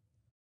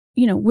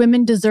 you know,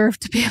 women deserve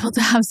to be able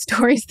to have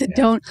stories that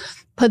don't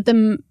put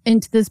them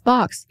into this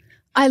box.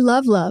 I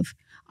love love.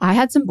 I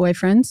had some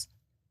boyfriends.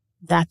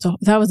 That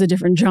was a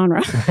different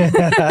genre.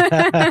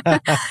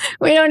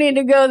 We don't need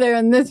to go there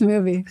in this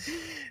movie.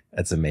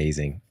 That's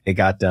amazing. It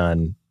got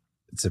done.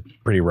 It's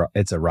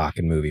a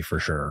rocking movie for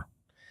sure.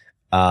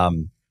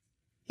 You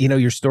know,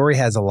 your story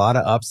has a lot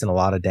of ups and a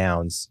lot of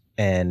downs.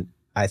 And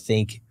I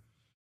think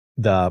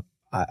the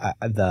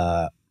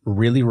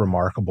really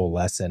remarkable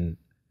lesson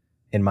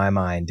in my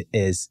mind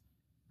is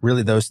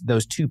really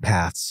those two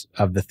paths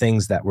of the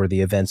things that were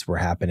the events were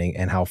happening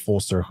and how full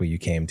circle you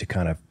came to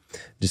kind of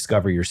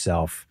discover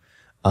yourself,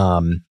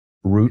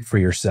 root for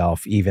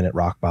yourself, even at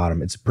rock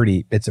bottom. It's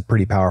a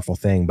pretty powerful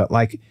thing. But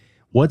like,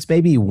 what's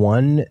maybe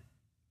one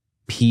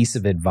piece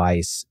of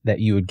advice that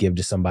you would give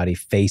to somebody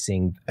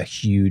facing a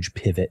huge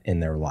pivot in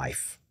their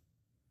life?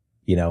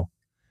 You know,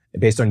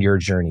 based on your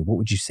journey, what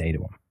would you say to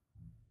them?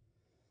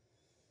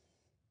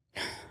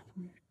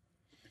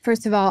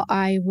 First of all,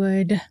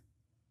 if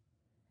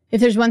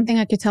there's one thing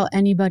I could tell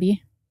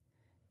anybody,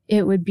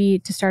 it would be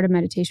to start a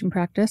meditation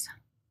practice.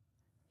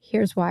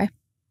 Here's why.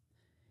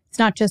 It's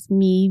not just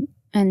me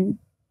and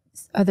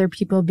other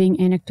people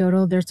being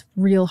anecdotal. There's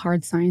real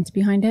hard science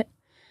behind it.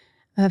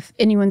 If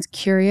anyone's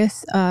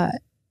curious to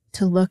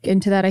look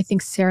into that, I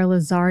think Sarah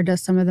Lazar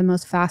does some of the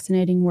most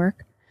fascinating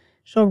work.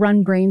 She'll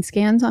run brain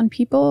scans on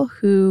people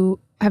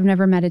who have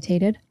never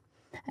meditated,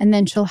 and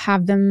then she'll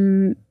have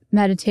them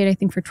meditate, I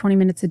think, for 20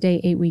 minutes a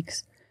day, 8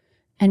 weeks.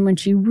 And when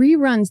she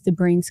reruns the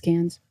brain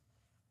scans,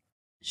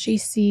 she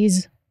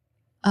sees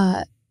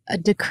a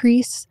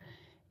decrease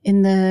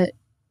in the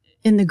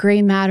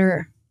gray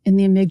matter in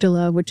the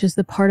amygdala, which is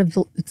the part of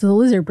the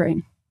lizard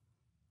brain.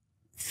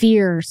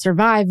 Fear,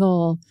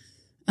 survival,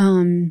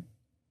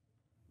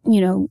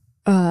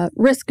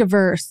 risk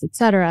averse,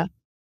 etc.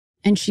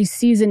 And she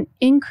sees an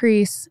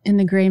increase in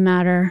the gray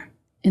matter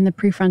in the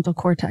prefrontal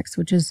cortex,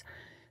 which is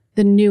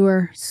the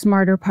newer,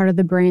 smarter part of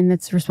the brain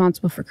that's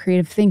responsible for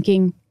creative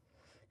thinking.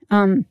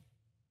 I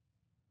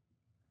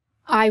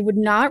would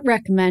not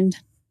recommend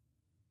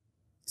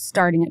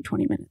starting at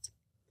 20 minutes.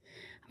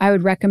 I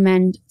would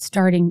recommend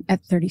starting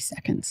at 30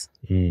 seconds.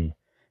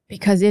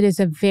 Because it is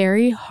a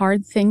very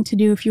hard thing to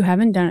do if you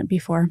haven't done it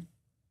before,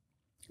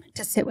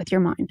 to sit with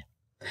your mind.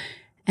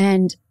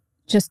 And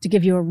just to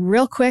give you a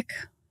real quick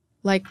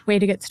way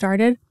to get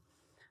started,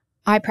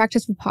 I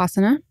practice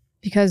Vipassana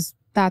because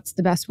that's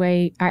the best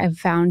way I have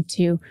found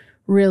to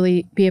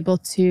really be able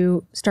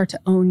to start to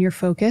own your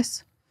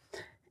focus.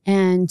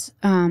 And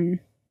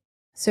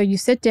so you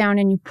sit down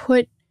and you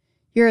put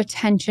your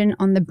attention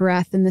on the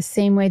breath in the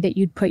same way that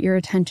you'd put your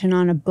attention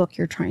on a book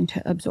you're trying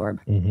to absorb.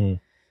 And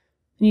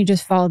you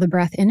just follow the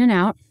breath in and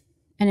out,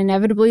 and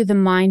inevitably the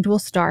mind will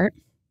start,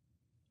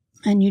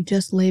 and you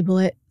just label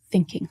it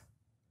thinking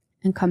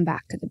and come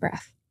back to the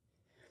breath.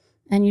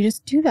 And you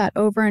just do that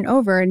over and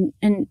over.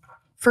 And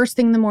first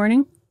thing in the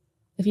morning,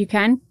 if you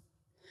can,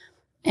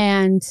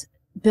 and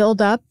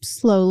build up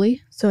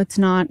slowly so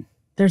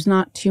there's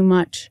not too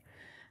much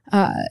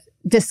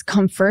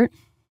discomfort.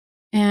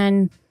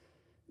 And,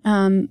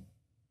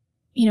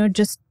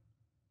 just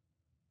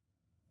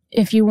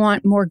if you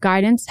want more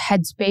guidance,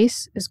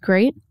 Headspace is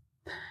great.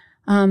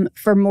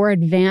 For more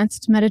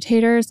advanced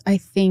meditators, I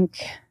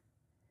think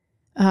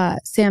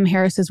Sam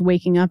Harris's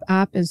Waking Up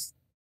app is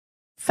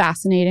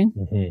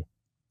fascinating.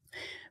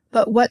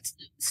 But what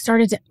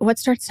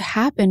starts to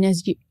happen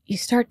is you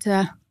start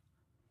to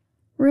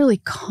really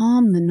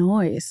calm the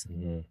noise.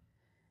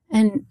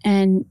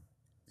 And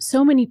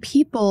so many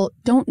people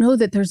don't know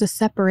that there's a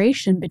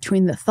separation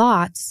between the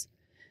thoughts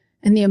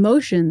and the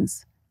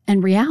emotions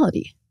and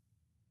reality.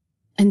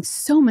 And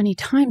so many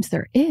times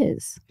there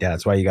is. Yeah,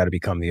 that's why you got to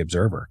become the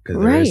observer, because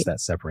there is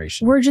that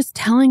separation. We're just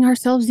telling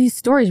ourselves these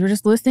stories. We're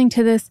just listening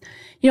to this.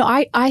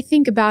 I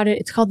think about it,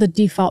 it's called the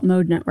default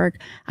mode network.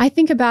 I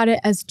think about it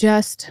as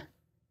just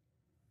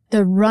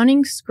the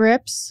running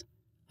scripts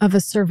of a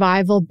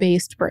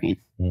survival-based brain.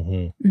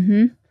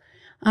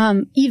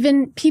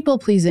 Even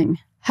people-pleasing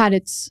had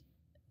its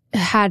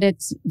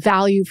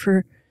value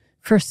for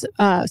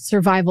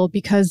survival,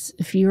 because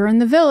if you were in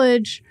the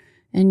village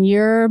and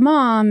you're a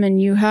mom and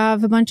you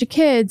have a bunch of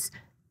kids,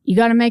 you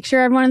got to make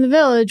sure everyone in the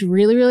village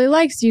really, really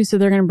likes you, so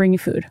they're going to bring you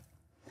food.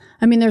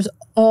 I mean, there's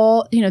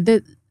all,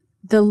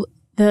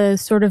 the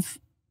sort of,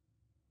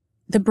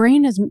 the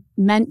brain is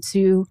meant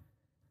to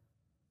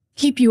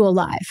keep you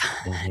alive,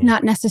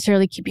 not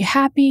necessarily keep you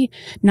happy,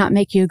 not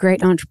make you a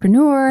great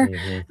entrepreneur,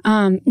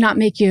 not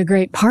make you a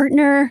great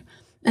partner.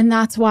 And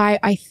that's why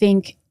I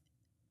think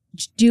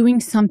doing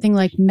something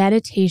like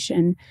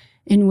meditation,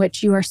 in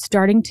which you are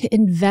starting to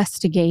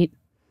investigate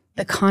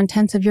the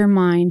contents of your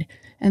mind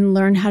and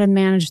learn how to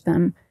manage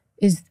them,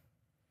 is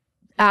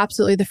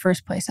absolutely the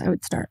first place I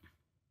would start.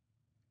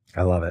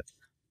 I love it.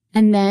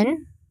 And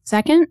then,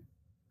 second,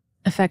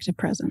 effective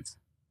presence.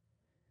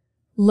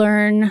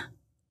 Learn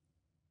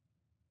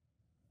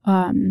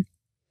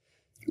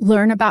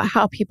about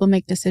how people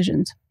make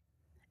decisions.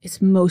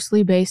 It's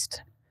mostly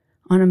based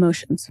on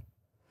emotions.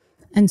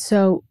 And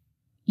so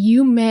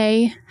you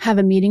may have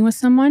a meeting with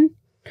someone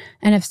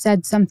and have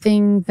said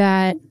something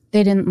that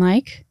they didn't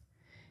like,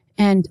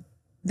 and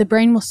the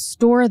brain will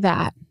store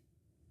that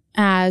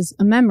as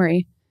a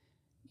memory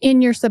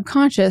in your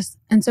subconscious.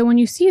 And so when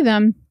you see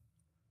them,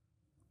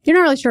 you're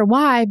not really sure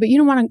why, but you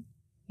don't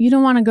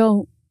want to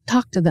go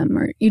talk to them,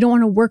 or you don't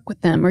want to work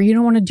with them, or you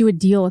don't want to do a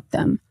deal with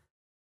them.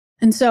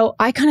 And so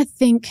I kind of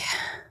think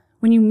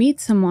when you meet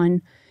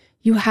someone,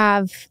 you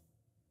have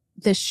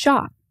this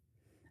shot.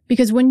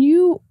 Because when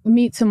you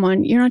meet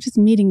someone, you're not just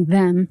meeting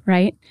them,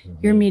 right?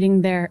 You're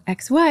meeting their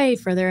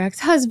ex-wife or their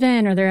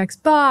ex-husband or their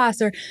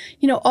ex-boss, or,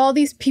 all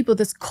these people,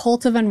 this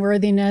cult of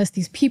unworthiness,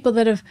 these people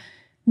that have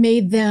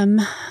made them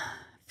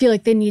feel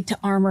like they need to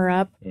armor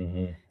up.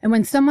 And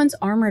when someone's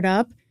armored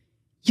up,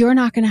 you're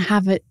not going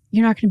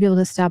to be able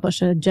to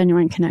establish a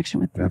genuine connection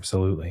with them.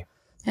 Absolutely.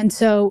 And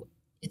so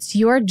it's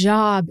your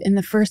job in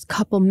the first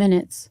couple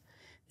minutes,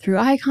 through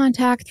eye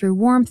contact, through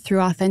warmth,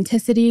 through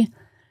authenticity,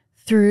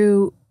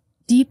 through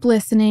deep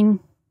listening,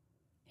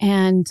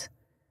 and,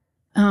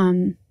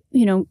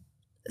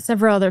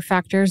 several other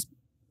factors,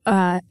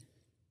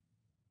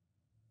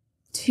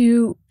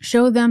 to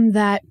show them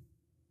that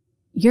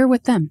you're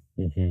with them.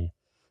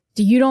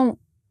 You don't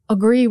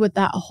agree with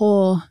that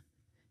whole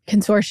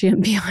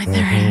consortium behind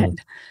their head,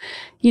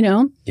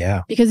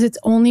 Yeah. Because it's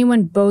only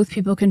when both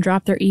people can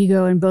drop their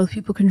ego and both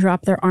people can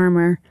drop their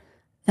armor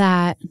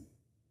that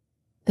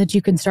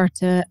you can start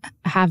to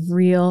have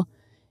real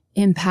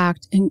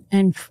impact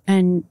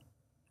and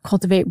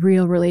cultivate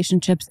real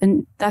relationships.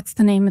 And that's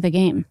the name of the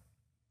game.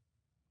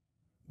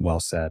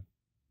 Well said.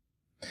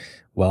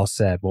 Well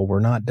said. Well, we're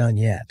not done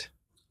yet.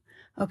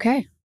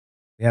 Okay.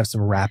 We have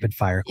some rapid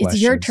fire questions.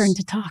 It's your turn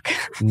to talk.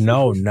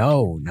 No.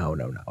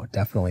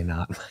 Definitely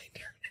not my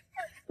turn.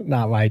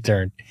 Not my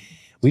turn.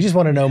 We just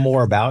want to know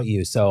more about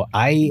you. So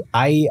I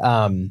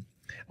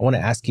want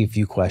to ask you a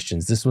few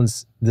questions. This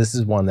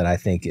is one that I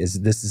think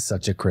this is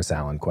such a Chris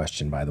Allen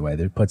question, by the way,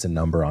 that puts a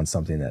number on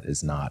something that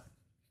is not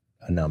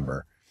a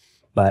number.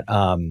 But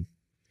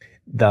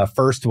the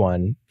first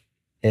one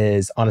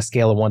is, on a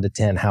scale of 1 to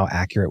 10, how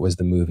accurate was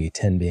the movie?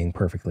 10 being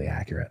perfectly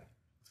accurate.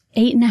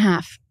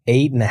 8.5.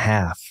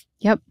 8.5.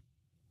 Yep.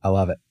 I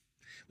love it.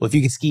 Well, if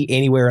you could ski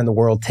anywhere in the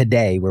world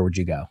today, where would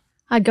you go?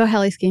 I'd go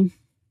heli skiing.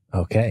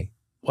 Okay.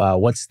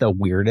 What's the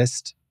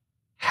weirdest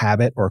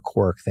habit or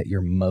quirk that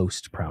you're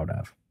most proud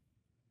of?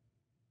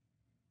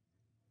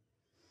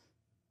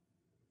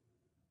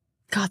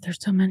 God,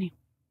 there's so many.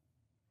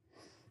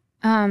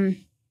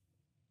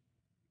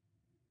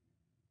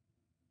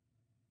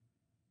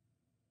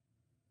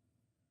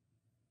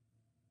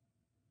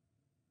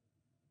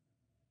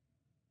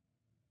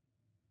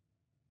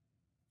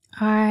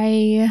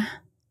 I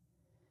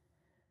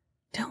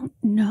don't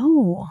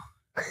know.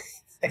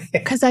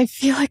 Because I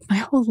feel like my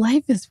whole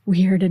life is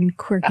weird and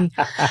quirky.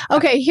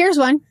 Okay, here's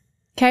one.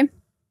 Okay.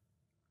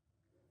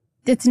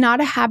 It's not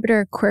a habit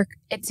or a quirk.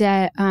 It's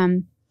a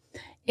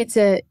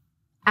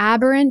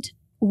aberrant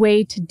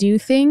way to do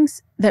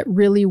things that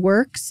really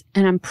works,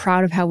 and I'm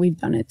proud of how we've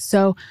done it.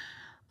 So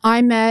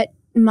I met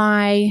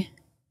my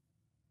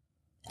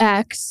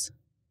ex.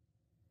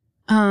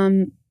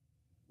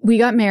 We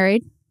got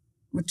married,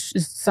 which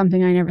is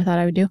something I never thought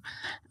I would do.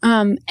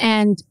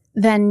 And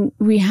then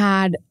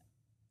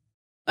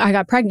I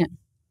got pregnant.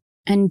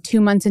 And 2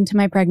 months into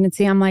my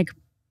pregnancy, I'm like,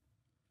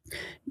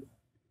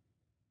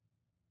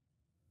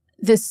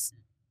 this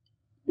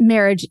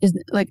marriage is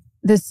like,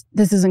 this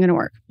isn't going to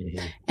work.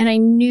 Mm-hmm. And I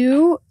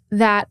knew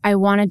that I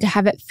wanted to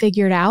have it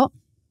figured out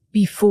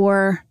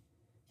before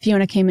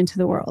Fiona came into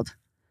the world.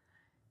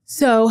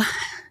 So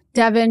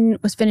Devin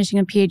was finishing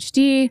a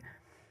PhD.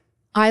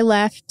 I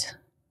left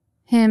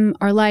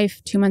our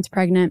life 2 months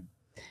pregnant.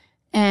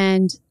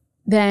 And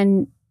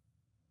then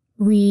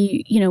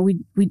we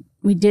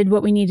did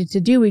what we needed to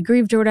do. We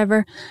grieved or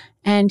whatever.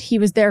 And he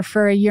was there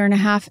for 1.5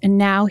 years. And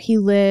now he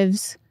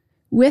lives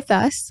with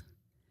us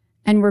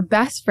and we're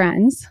best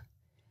friends.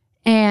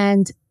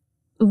 And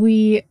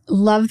we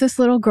love this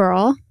little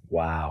girl.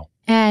 Wow.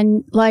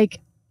 And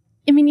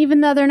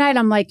even the other night,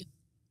 I'm like,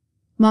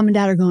 Mom and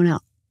Dad are going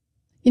out.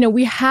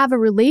 We have a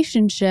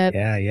relationship.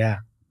 Yeah.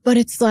 But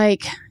it's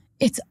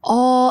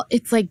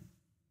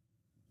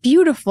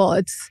beautiful.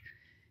 That's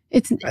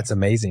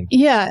amazing.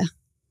 Yeah.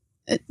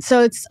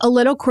 So it's a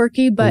little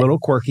quirky, but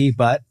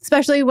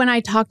especially when I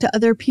talk to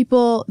other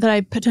people that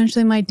I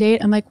potentially might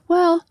date, I'm like,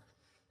 well,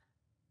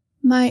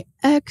 my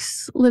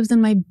ex lives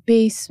in my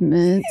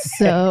basement,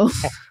 so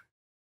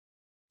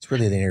It's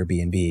really an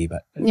Airbnb,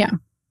 but yeah,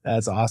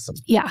 that's awesome.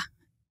 yeah.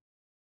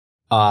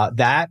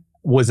 That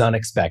was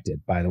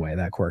unexpected, by the way.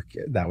 That quirk,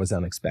 that was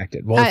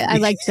unexpected. Well, I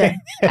like to,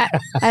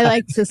 I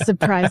like to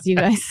surprise you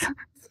guys.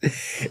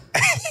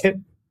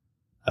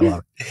 I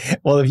love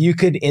it. Well, if you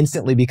could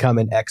instantly become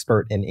an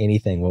expert in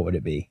anything, what would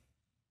it be?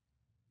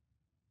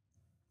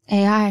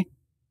 AI.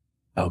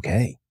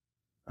 Okay.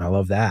 I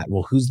love that.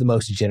 Well, who's the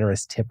most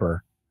generous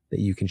tipper that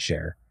you can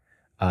share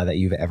that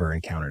you've ever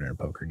encountered in a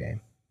poker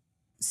game?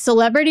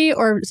 Celebrity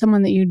or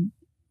someone that you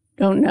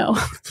don't know?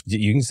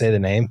 You can say the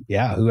name.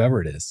 Yeah,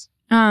 whoever it is.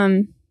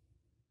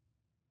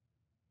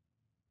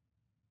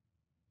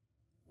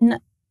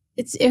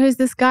 It was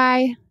this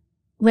guy,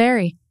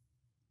 Larry.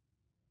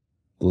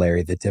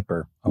 Larry the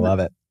Tipper. I love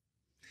it.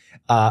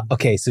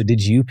 Okay, so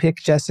did you pick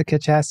Jessica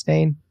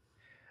Chastain?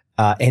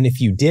 And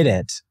if you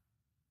didn't,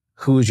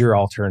 who was your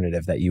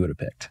alternative that you would have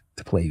picked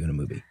to play you in a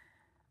movie?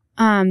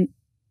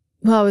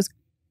 Well, it was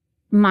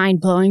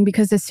mind-blowing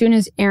because as soon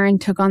as Aaron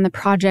took on the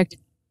project,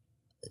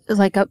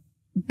 like a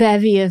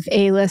bevy of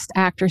A-list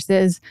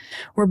actresses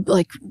were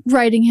like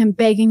writing him,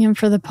 begging him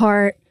for the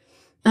part,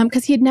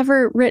 because he had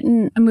never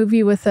written a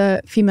movie with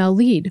a female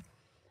lead.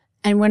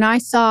 And when I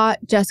saw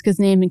Jessica's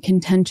name in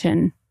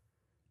contention,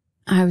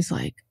 I was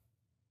like,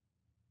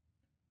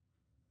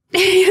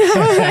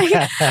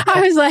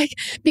 I was like,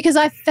 because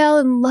I fell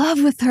in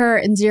love with her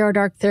in Zero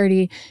Dark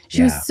 30.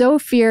 She was so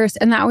fierce.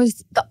 And that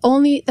was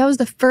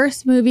the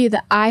first movie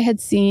that I had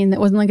seen that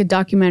wasn't like a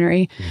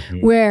documentary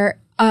where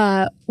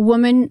a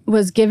woman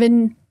was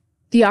given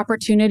the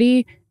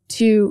opportunity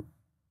to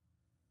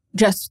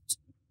just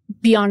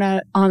be on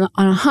a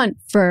hunt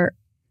for,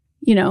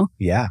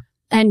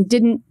 and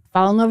didn't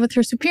fall in love with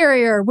her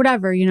superior or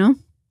whatever,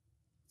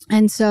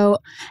 And so,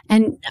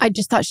 and I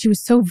just thought she was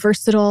so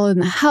versatile in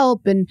The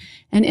Help and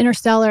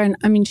Interstellar. And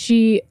I mean,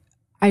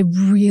 I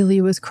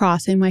really was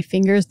crossing my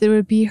fingers that it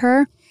would be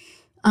her.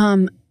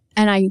 And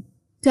I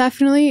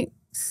definitely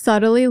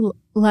subtly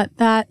let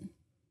that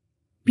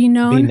be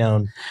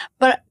known.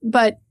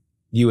 But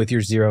you with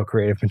your zero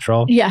creative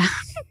control? Yeah.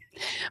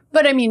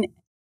 But I mean,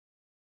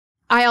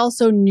 I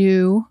also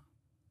knew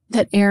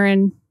that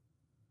Aaron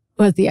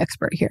was the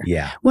expert here.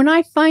 Yeah. When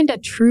I find a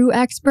true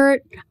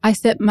expert, I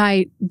sit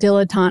my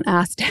dilettante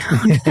ass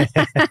down.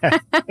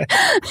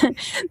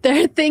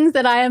 There are things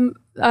that I am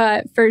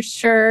for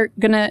sure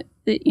gonna,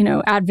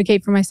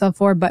 advocate for myself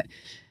for, but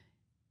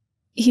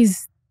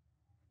he's,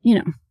 he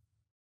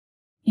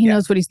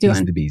knows what he's doing.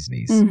 He's the bee's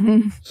knees.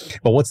 Mm-hmm.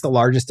 But what's the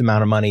largest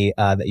amount of money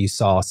that you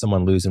saw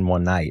someone lose in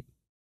one night?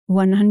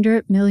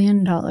 $100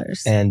 million.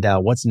 And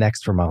what's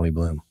next for Molly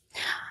Bloom?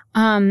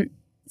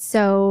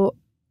 So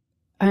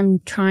I'm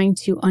trying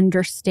to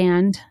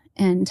understand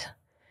and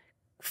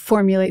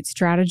formulate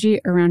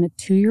strategy around a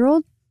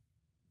 2-year-old.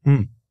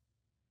 Been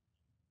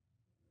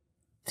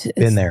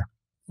there.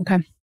 Okay.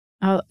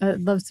 I'd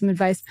love some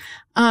advice.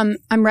 I'm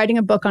writing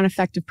a book on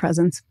effective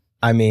presence.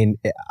 I mean,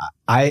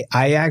 I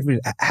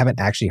haven't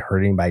actually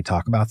heard anybody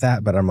talk about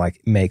that, but I'm like,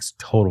 it makes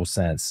total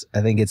sense.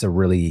 I think it's a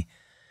really,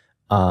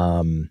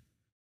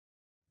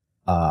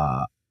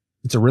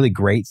 it's a really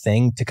great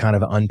thing to kind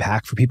of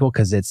unpack for people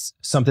because it's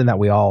something that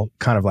we all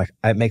kind of like,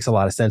 it makes a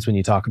lot of sense when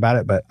you talk about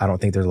it, but I don't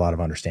think there's a lot of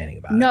understanding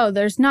about it. No,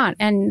 there's not.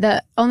 And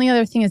the only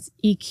other thing is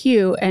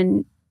EQ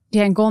and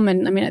Dan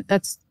Goleman. I mean,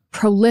 that's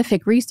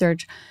prolific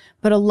research,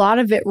 but a lot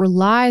of it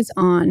relies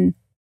on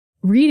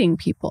reading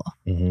people.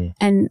 Mm-hmm.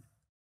 And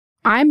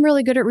I'm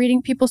really good at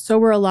reading people. So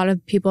were a lot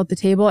of people at the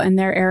table, and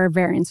their error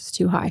variance is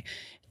too high.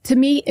 To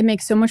me, it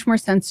makes so much more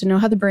sense to know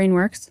how the brain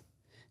works,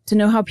 to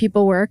know how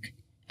people work,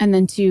 and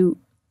then to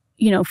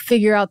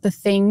figure out the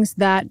things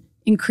that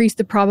increase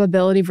the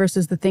probability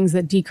versus the things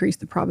that decrease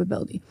the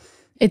probability.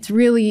 It's a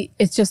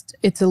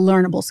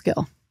learnable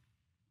skill.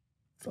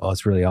 Oh,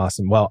 it's really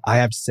awesome. Well, I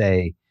have to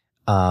say,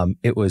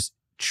 it was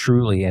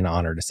truly an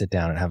honor to sit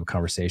down and have a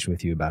conversation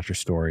with you about your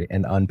story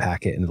and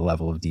unpack it in the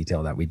level of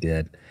detail that we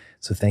did.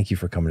 So thank you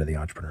for coming to the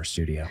Entrepreneur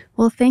Studio.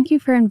 Well, thank you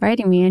for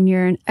inviting me, and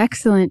you're an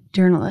excellent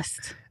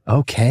journalist.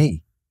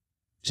 Okay.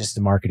 Just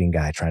a marketing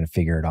guy trying to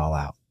figure it all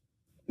out.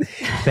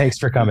 Thanks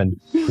for coming.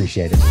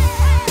 Appreciate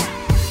it.